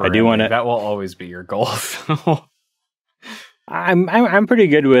 that's never. I do want to. That will always be your goal. So. I'm pretty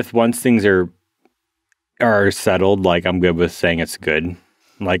good with once things are settled. Like I'm good with saying it's good.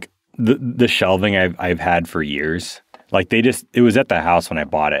 Like the shelving I've had for years. Like it was at the house when I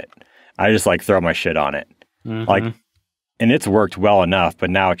bought it. I just like throw my shit on it. Mm-hmm. Like, and it's worked well enough, but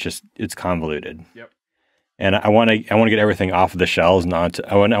now it's convoluted. Yep. And I want to get everything off of the shelves and onto.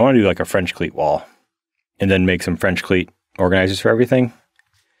 I want to do like a French cleat wall, and then make some French cleat organizers for everything.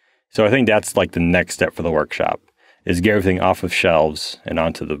 So I think that's like the next step for the workshop is get everything off of shelves and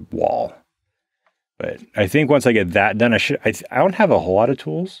onto the wall. But I think once I get that done, I don't have a whole lot of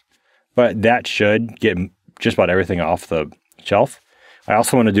tools, but that should get just about everything off the shelf. I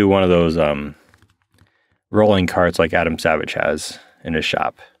also want to do one of those rolling carts like Adam Savage has in his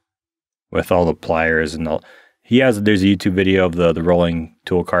shop with all the pliers and all. There's a YouTube video of the rolling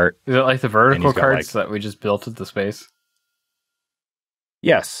tool cart. Is it like the vertical carts that we just built at the space?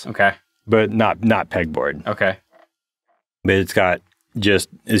 Yes. Okay. But not pegboard. Okay. But it's just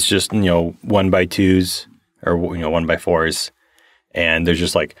 1x2s or 1x4s, and there's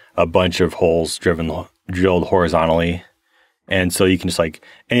just like a bunch of holes drilled horizontally, and so you can just like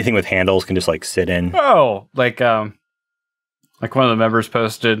anything with handles can just like sit in. Oh, like one of the members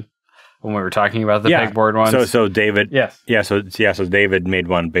posted when we were talking about the pegboard ones. So David, yes, so David made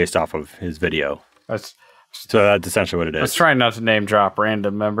one based off of his video. So that's essentially what it is. I was trying not to name drop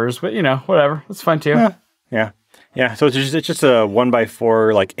random members, but whatever, that's fine too. Yeah. So it's just a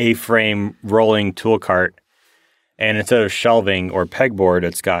 1x4 like A-frame rolling tool cart, and instead of shelving or pegboard,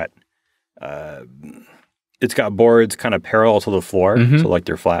 it's got boards kind of parallel to the floor, so like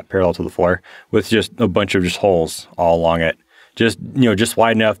they're flat parallel to the floor, with just a bunch of just holes all along it. Just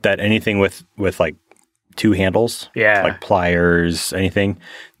wide enough that anything with like two handles, like pliers, anything,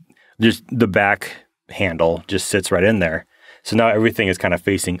 just the back handle just sits right in there. So now everything is kind of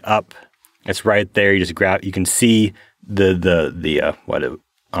facing up. It's right there. You just grab. You can see the what I don't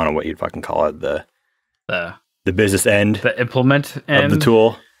know what you'd fucking call it, the business end, the implement end of the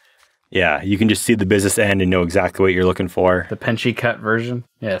tool. Yeah, you can just see the business end and know exactly what you're looking for. The penchy cut version.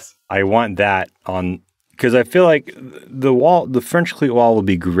 Yes, I want that on because I feel like the French cleat wall will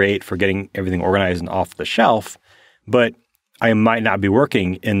be great for getting everything organized and off the shelf, but I might not be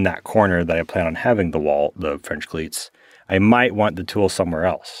working in that corner that I plan on having the French cleats. I might want the tool somewhere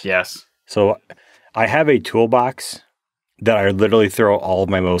else. Yes. So I have a toolbox that I literally throw all of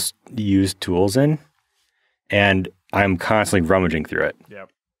my most used tools in, and I'm constantly rummaging through it. Yep.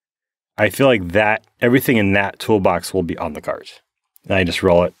 I feel like that everything in that toolbox will be on the cart. And I just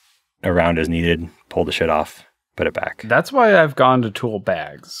roll it around as needed, pull the shit off, put it back. That's why I've gone to tool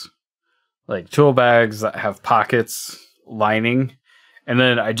bags. Like tool bags that have pockets, lining. And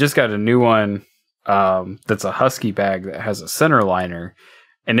then I just got a new one that's a Husky bag that has a center liner.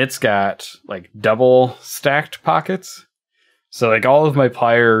 And it's got like double stacked pockets. So like all of my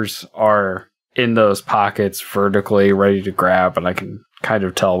pliers are in those pockets vertically ready to grab, and I can kind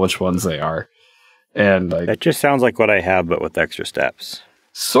of tell which ones they are. And like that just sounds like what I have, but with extra steps.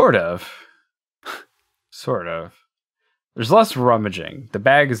 Sort of. Sort of. There's less rummaging. The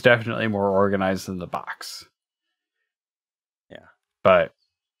bag is definitely more organized than the box. Yeah. But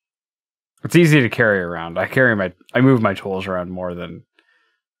It's easy to carry around. I move my tools around more than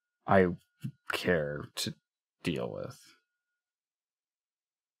I care to deal with.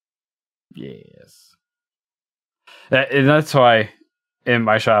 Yes. And that's why in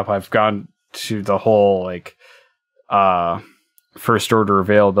my shop I've gone to the whole like first order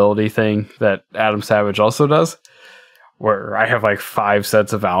availability thing that Adam Savage also does, where I have like 5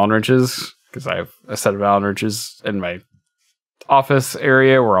 sets of Allen wrenches because I have a set of Allen wrenches in my office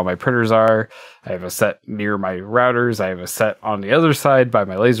area where all my printers are. I have a set near my routers. I have a set on the other side by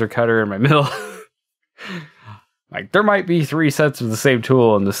my laser cutter and my mill. Like there might be 3 sets of the same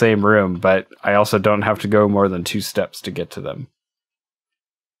tool in the same room, but I also don't have to go more than 2 steps to get to them.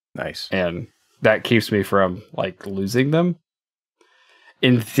 Nice. And that keeps me from like losing them.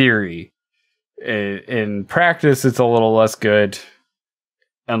 In theory, in practice, it's a little less good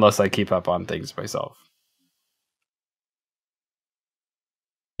unless I keep up on things myself.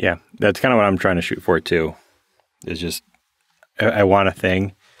 Yeah, that's kind of what I'm trying to shoot for too. Is just I want a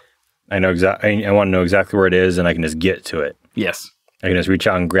thing. I know exactly. I want to know exactly where it is, and I can just get to it. Yes, I can just reach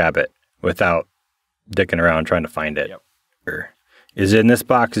out and grab it without dicking around trying to find it. Yep. Or, is it in this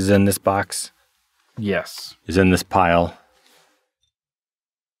box? Is it in this box? Yes. Is it in this pile?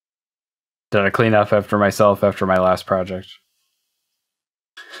 Did I clean up after myself after my last project?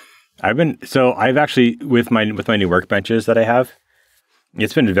 I've actually with my new workbenches that I have.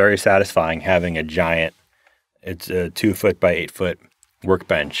 It's been very satisfying having a giant. It's a 2 foot by 8 foot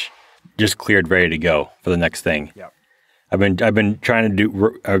workbench, just cleared, ready to go for the next thing. Yep. I've been trying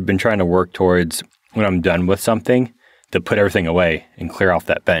to work towards when I'm done with something to put everything away and clear off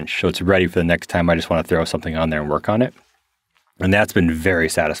that bench so it's ready for the next time I just want to throw something on there and work on it. And that's been very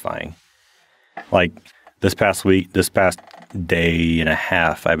satisfying. Like this past day and a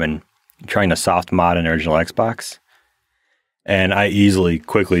half, I've been trying to soft mod an original Xbox. And I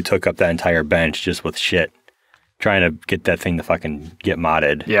quickly took up that entire bench just with shit, trying to get that thing to fucking get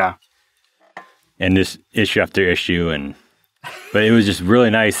modded. Yeah. And this issue after issue, but it was just really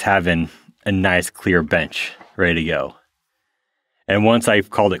nice having a nice clear bench ready to go. And once I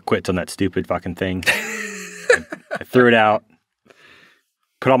called it quits on that stupid fucking thing, I threw it out,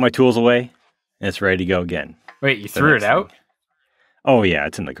 put all my tools away, and it's ready to go again. Wait, you threw it out? Thing. Oh yeah,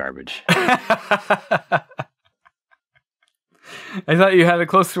 it's in the garbage. I thought you had it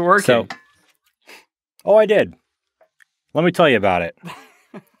close to working. Oh, I did. Let me tell you about it.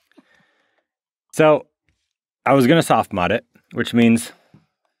 So, I was gonna soft mod it, which means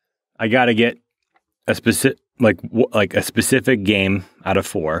I got to get a specific a specific game out of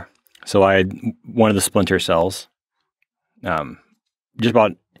 4. So I had one of the splinter cells. So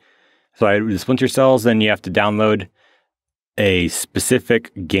I had the splinter cells. Then you have to download a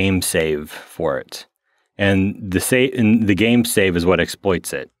specific game save for it. And the game save is what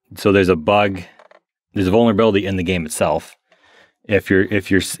exploits it. So there's a bug, there's a vulnerability in the game itself. If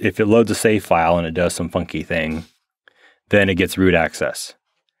it loads a save file and it does some funky thing, then it gets root access.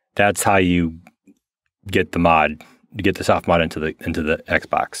 That's how you get the soft mod into the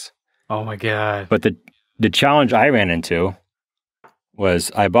Xbox. Oh my god! But the challenge I ran into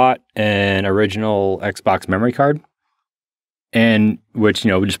was I bought an original Xbox memory card, and which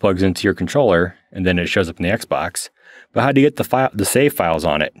just plugs into your controller and then it shows up in the Xbox. But how do you get the save files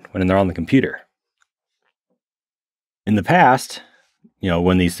on it when they're on the computer? In the past,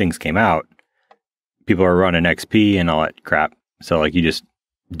 when these things came out, people are running XP and all that crap. So you just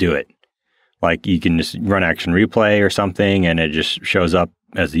do it. You can just run Action Replay or something, and it just shows up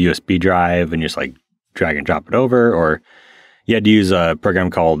as a USB drive, and you just drag and drop it over. Or you had to use a program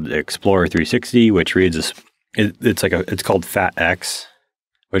called Explorer 360, which reads it's called FATX,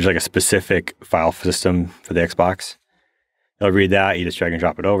 which is a specific file system for the Xbox. It'll read that, you just drag and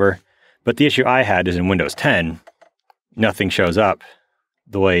drop it over. But the issue I had is in Windows 10, nothing shows up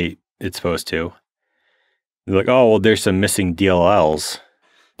the way it's supposed to. They're like, oh, well, there's some missing DLLs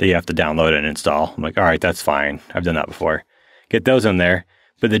that you have to download and install. I'm like, all right, that's fine. I've done that before. Get those in there,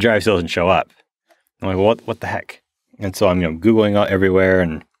 but the drive still doesn't show up. I'm like, well, what the heck? And so I'm Googling everywhere,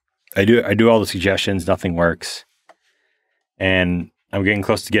 and I do all the suggestions. Nothing works. And I'm getting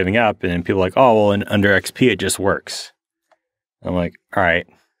close to giving up, and then people are like, oh, well, under XP, it just works. I'm like, all right.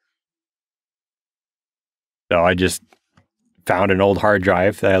 So I just found an old hard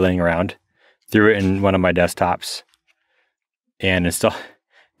drive that I had laying around, threw it in one of my desktops, and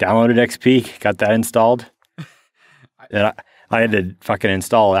downloaded XP, got that installed. And I had to fucking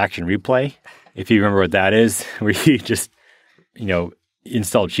install Action Replay, if you remember what that is, where you just,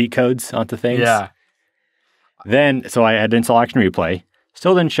 install cheat codes onto things. Yeah. So I had to install Action Replay.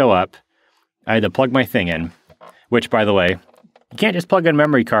 Still didn't show up. I had to plug my thing in, which, by the way, you can't just plug in a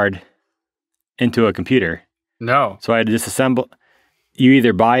memory card into a computer. No. So I had to disassemble. You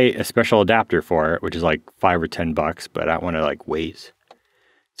either buy a special adapter for it, which is like $5 or $10, but I don't want to like waste.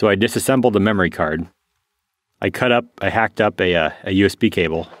 So I disassembled the memory card. I hacked up a USB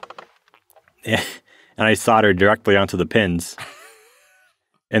cable, and I soldered directly onto the pins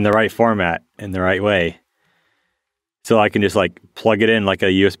in the right format, in the right way. So I can just like plug it in like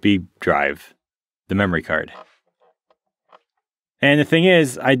a USB drive, the memory card. And the thing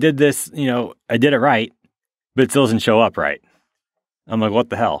is, I did this, I did it right, but it still doesn't show up right. I'm like, what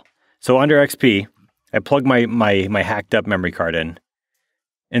the hell? So under XP, I plugged my hacked up memory card in,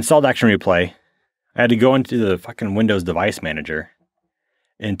 installed Action Replay. I had to go into the fucking Windows Device Manager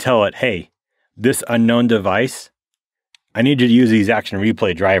and tell it, hey, this unknown device, I need you to use these Action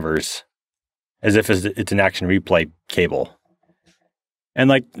Replay drivers as if it's an Action Replay cable. And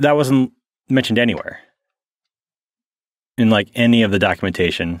like, that wasn't mentioned anywhere in like any of the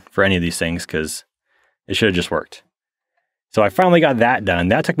documentation for any of these things, because it should have just worked. So I finally got that done.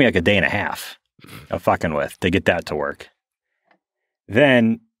 That took me like a day and a half of fucking with to get that to work.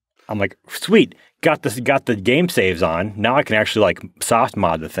 Then I'm like, sweet, got the game saves on. Now I can actually like soft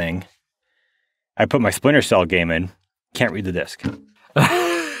mod the thing. I put my Splinter Cell game in. Can't read the disc.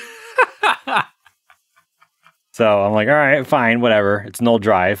 So I'm like, all right, fine, whatever. It's an old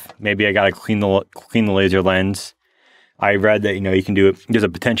drive. Maybe I got to clean the laser lens. I read that, you can do it. There's a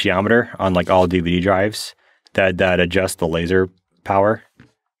potentiometer on like all DVD drives that adjusts the laser power.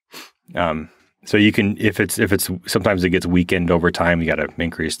 So you can, if it's sometimes it gets weakened over time, you got to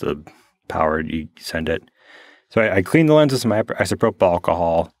increase the power you send it. So I cleaned the lens with some isopropyl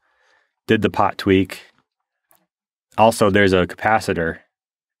alcohol, did the pot tweak. Also, there's a capacitor.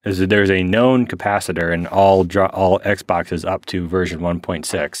 There's a known capacitor in all Xboxes up to version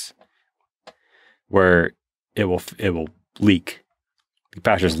 1.6 where it will leak. The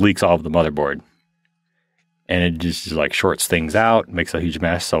capacitor just leaks all of the motherboard. And it just like shorts things out, makes a huge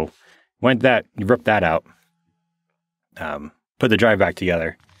mess. So ripped that out, put the drive back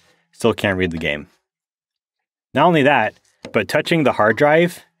together, still can't read the game. Not only that, but touching the hard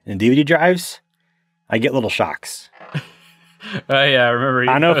drive and DVD drives, I get little shocks. Oh yeah, I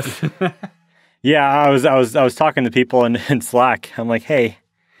remember. I know. Yeah, I was talking to people in Slack. I'm like, hey,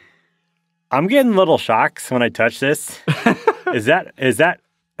 I'm getting little shocks when I touch this. Is that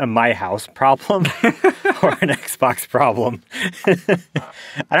a my house problem or an Xbox problem?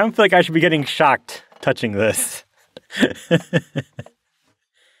 I don't feel like I should be getting shocked touching this.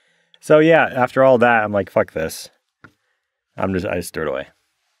 So yeah, after all that, I'm like, fuck this. I just threw it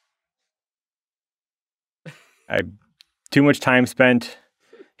away. Too much time spent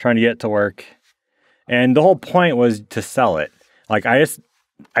trying to get it to work. And the whole point was to sell it. Like I've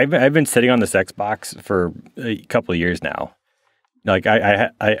been sitting on this Xbox for a couple of years now. Like I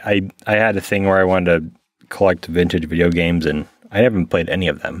had a thing where I wanted to collect vintage video games, and I haven't played any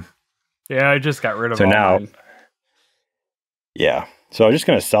of them. Yeah, I just got rid of so all now. mine. Yeah, so I'm just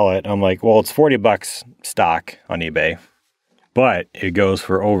gonna sell it. I'm like, well, it's $40 stock on eBay, but it goes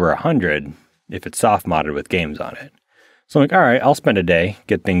for over $100 if it's soft modded with games on it. So I'm like, all right, I'll spend a day,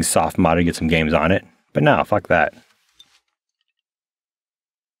 get things soft modded, get some games on it. But no, fuck that.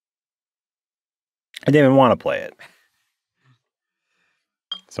 I didn't even want to play it.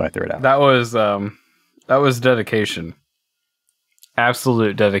 So I threw it out. That was dedication.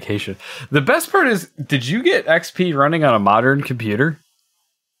 Absolute dedication. The best part is, did you get XP running on a modern computer?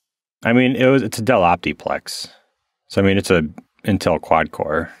 I mean, it's a Dell Optiplex. So I mean, it's a Intel quad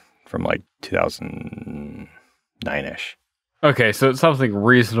core from like 2009-ish. Okay, so it's something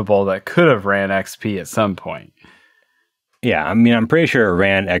reasonable that could have ran XP at some point. Yeah, I mean, I'm pretty sure it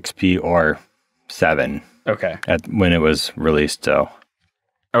ran XP or 7. Okay. When it was released, so.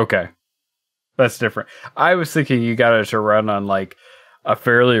 Okay. That's different. I was thinking you got it to run on like a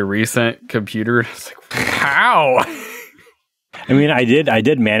fairly recent computer. It's like, how? I mean, I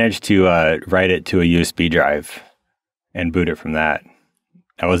did manage to write it to a USB drive and boot it from that.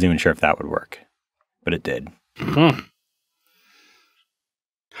 I wasn't even sure if that would work, but it did.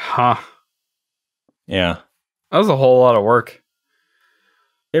 Huh. Yeah. That was a whole lot of work.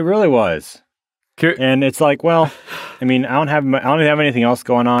 It really was. And it's like, well, I mean, I don't have anything else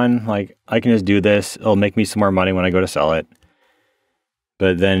going on. Like, I can just do this. It'll make me some more money when I go to sell it.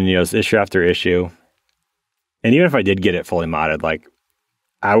 But then, it's issue after issue. And even if I did get it fully modded, like,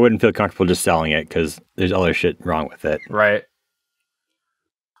 I wouldn't feel comfortable just selling it because there's other shit wrong with it. Right.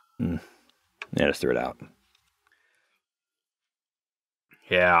 Yeah, just threw it out.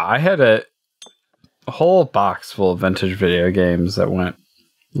 Yeah, I had a whole box full of vintage video games that went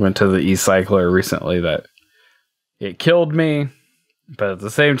to the e-cycler recently that it killed me. But at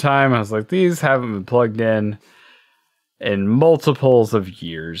the same time, I was like, these haven't been plugged in multiples of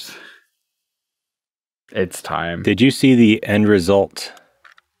years. It's time. Did you see the end result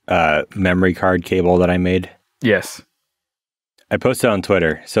memory card cable that I made? Yes. I posted on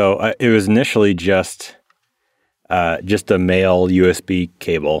Twitter. So it was initially just a male USB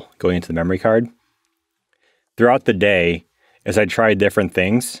cable going into the memory card. Throughout the day, as I tried different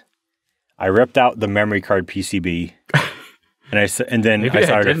things, I ripped out the memory card PCB, and then I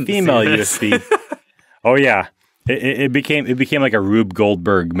soldered a female USB. Oh yeah, it became like a Rube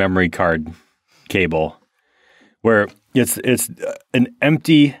Goldberg memory card cable, where it's an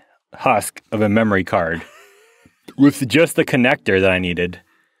empty husk of a memory card with just the connector that I needed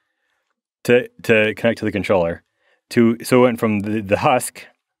to connect to the controller. So it went from the husk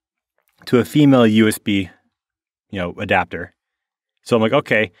to a female USB, adapter. So I'm like,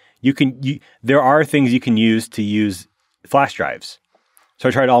 okay, there are things you can use to use flash drives. So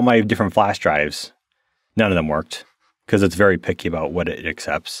I tried all my different flash drives. None of them worked because it's very picky about what it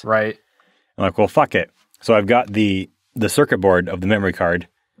accepts. Right. I'm like, well, fuck it. So I've got the circuit board of the memory card,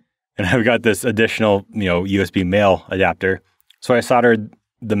 and I've got this additional, USB male adapter. So I soldered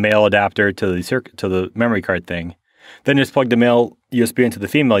the male adapter to the memory card thing, then just plugged the male USB into the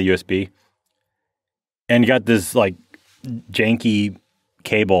female USB, and got this like janky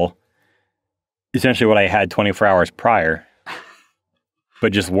cable, essentially what I had 24 hours prior,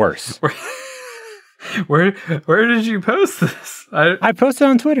 but just worse. Where did you post this? I posted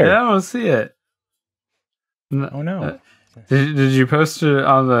on Twitter. I don't see it. Oh no! Did you post it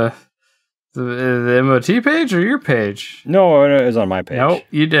on the MOT page or your page? No, it was on my page. Nope,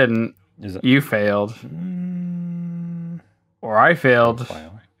 you didn't. You failed. Or I failed.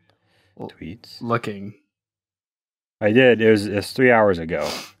 Tweets. Looking. I did. It was 3 hours ago.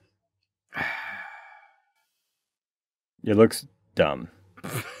 It looks dumb.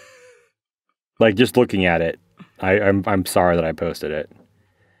 Like just looking at it, I'm sorry that I posted it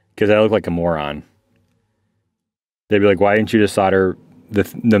because I look like a moron. They'd be like, "Why didn't you just solder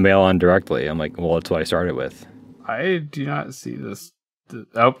the male on directly?" I'm like, "Well, that's what I started with." I do not see this.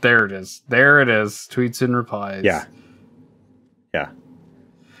 Oh, there it is. There it is. Tweets and replies. Yeah.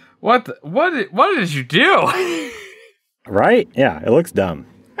 What did you do? Right? Yeah, it looks dumb.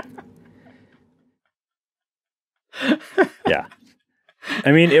 Yeah.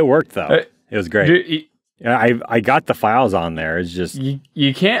 I mean, it worked though. It was great. I got the files on there. It's just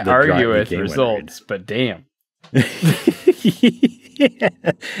you can't argue with results, but damn.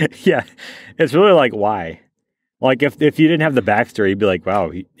 Yeah. It's really like, why? Like if you didn't have the backstory, you'd be like,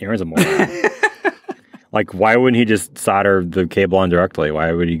 wow, Aaron's a moron. Like, why wouldn't he just solder the cable on directly?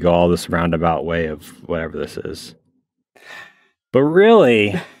 Why would he go all this roundabout way of whatever this is? But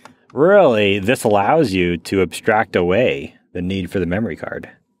really, this allows you to abstract away the need for the memory card.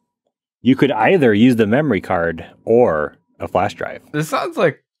 You could either use the memory card or a flash drive. This sounds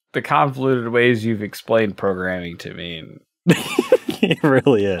like the convoluted ways you've explained programming to me. It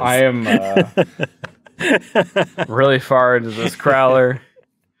really is. I am really far into this crawler.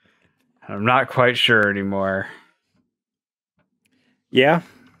 I'm not quite sure anymore. Yeah.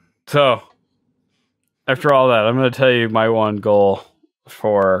 So, after all that, I'm going to tell you my one goal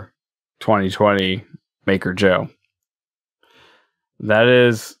for 2020 Maker Joe. That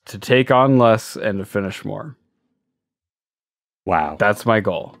is to take on less and to finish more. Wow. That's my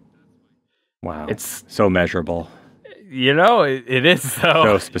goal. Wow. It's so measurable. It is though.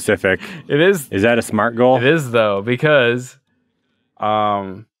 So specific. It is. Is that a SMART goal? It is though, because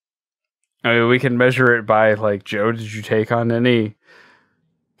we can measure it by like, Joe, did you take on any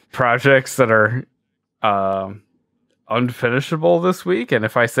projects that are unfinishable this week? And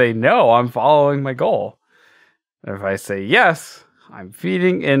if I say no, I'm following my goal. And if I say yes, I'm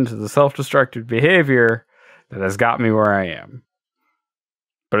feeding into the self-destructive behavior that has got me where I am.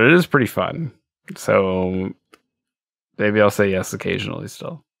 But it is pretty fun. So maybe I'll say yes occasionally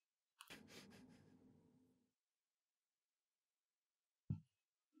still.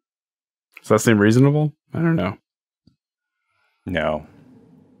 Does that seem reasonable? I don't know. No.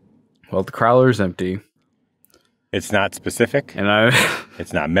 Well, the crawler's empty. It's not specific. And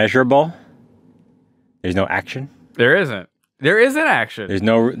it's not measurable. There's no action. There isn't. There is an action.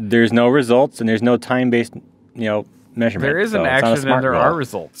 There's no results, and there's no time-based, measurement. There is an action, and there are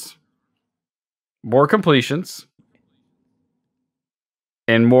results. More completions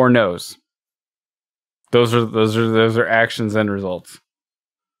and more no's. Those are actions and results.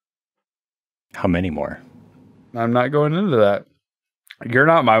 How many more? I'm not going into that. You're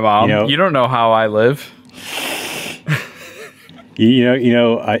not my mom. You don't know how I live.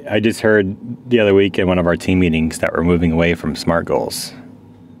 I just heard the other week in one of our team meetings that we're moving away from SMART goals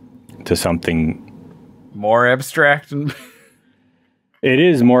to something more abstract. And it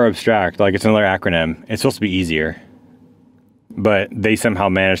is more abstract. Like it's another acronym. It's supposed to be easier, but they somehow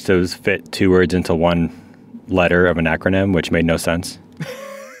managed to fit 2 words into one letter of an acronym, which made no sense.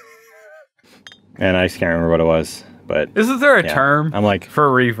 And I just can't remember what it was. But isn't there a term I'm like,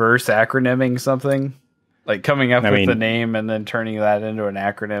 for reverse acronyming something? Like coming up with the name and then turning that into an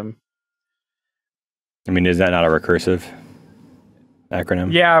acronym? I mean, is that not a recursive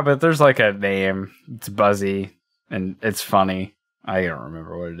acronym? Yeah, but there's like a name. It's buzzy and it's funny. I don't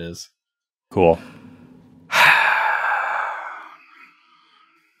remember what it is. Cool.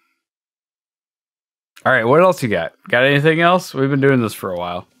 All right, what else you got? Got anything else? We've been doing this for a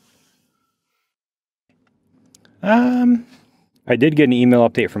while. I did get an email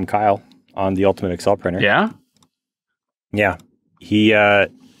update from Kyle on the Ultimate Excel printer. Yeah? Yeah. He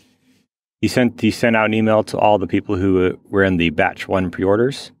sent out an email to all the people who were in the batch 1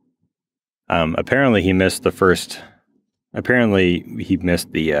 pre-orders. Apparently he missed the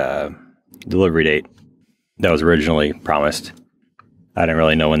delivery date that was originally promised. I didn't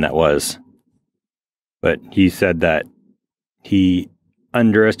really know when that was. But he said that he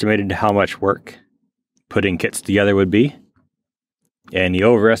underestimated how much work putting kits together would be, and he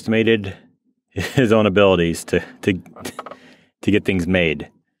overestimated his own abilities to get things made.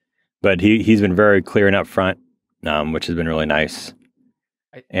 But he's been very clear and upfront, which has been really nice.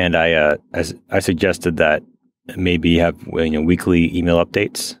 And I suggested that maybe have weekly email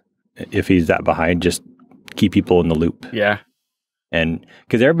updates if he's that behind, just keep people in the loop. Yeah, and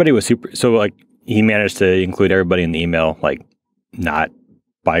because everybody was like he managed to include everybody in the email, like not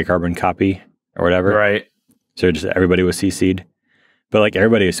bicarbon copy or whatever. Right. So just everybody was CC'd. But like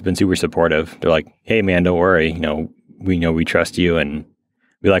everybody has been super supportive. They're like, "Hey man, don't worry. We trust you and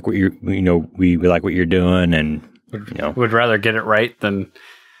we like what you're we like what you're doing and would rather get it right than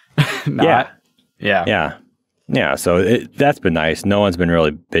not." Yeah. So that's been nice. No one's been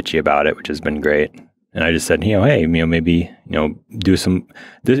really bitchy about it, which has been great. And I just said, hey, maybe, do some,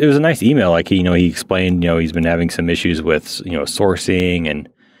 it was a nice email. Like, he explained, he's been having some issues with, sourcing and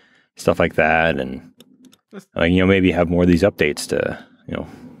stuff like that. And, maybe have more of these updates to,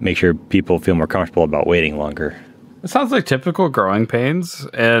 make sure people feel more comfortable about waiting longer. It sounds like typical growing pains.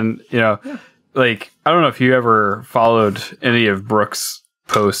 And, like, I don't know if you ever followed any of Brooke's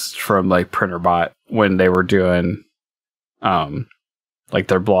posts from like PrinterBot when they were doing, like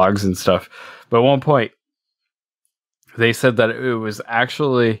their blogs and stuff. But at one point, they said that it was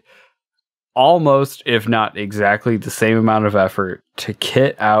actually almost, if not exactly, the same amount of effort to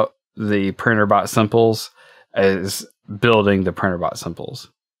kit out the PrinterBot simples as building the PrinterBot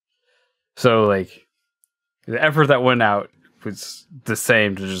simples. So, like, the effort that went out was the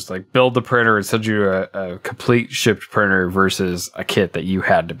same to just, like, build the printer and send you a complete shipped printer versus a kit that you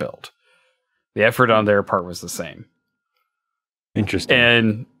had to build. The effort on their part was the same. Interesting.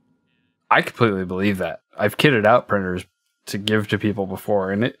 And I completely believe that. I've kitted out printers to give to people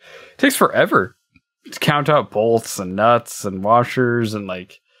before, and it takes forever to count out bolts and nuts and washers, and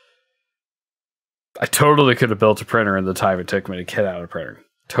like, I totally could have built a printer in the time it took me to kit out a printer.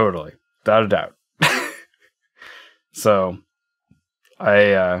 Totally. Without a doubt. So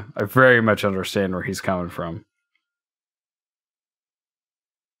I very much understand where he's coming from.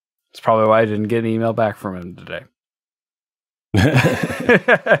 It's probably why I didn't get an email back from him today.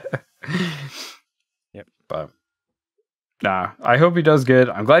 Yep. But nah, I hope he does good.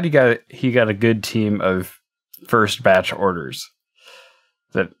 I'm glad he got a good team of first batch orders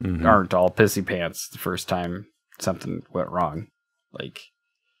that aren't all pissy pants the first time something went wrong. Like,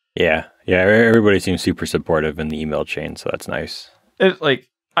 yeah, everybody seems super supportive in the email chain, so that's nice.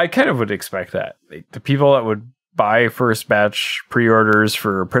 I kind of would expect that. Like, the people that would buy first batch pre-orders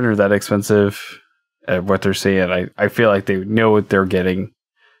for a printer that expensive, what they're seeing, I feel like they know what they're getting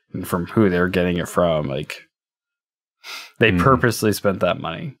and from who they're getting it from. Like, they purposely spent that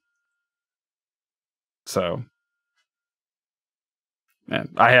money. So, man,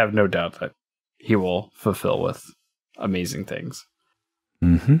 I have no doubt that he will fulfill with amazing things.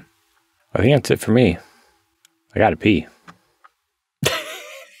 Mm-hmm. I think that's it for me. I gotta pee.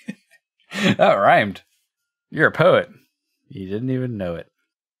 That rhymed. You're a poet. You didn't even know it.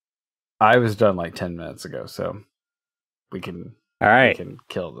 I was done like 10 minutes ago, so we can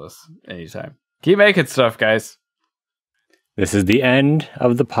kill this anytime. Keep making stuff, guys. This is the end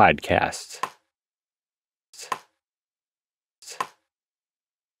of the podcast.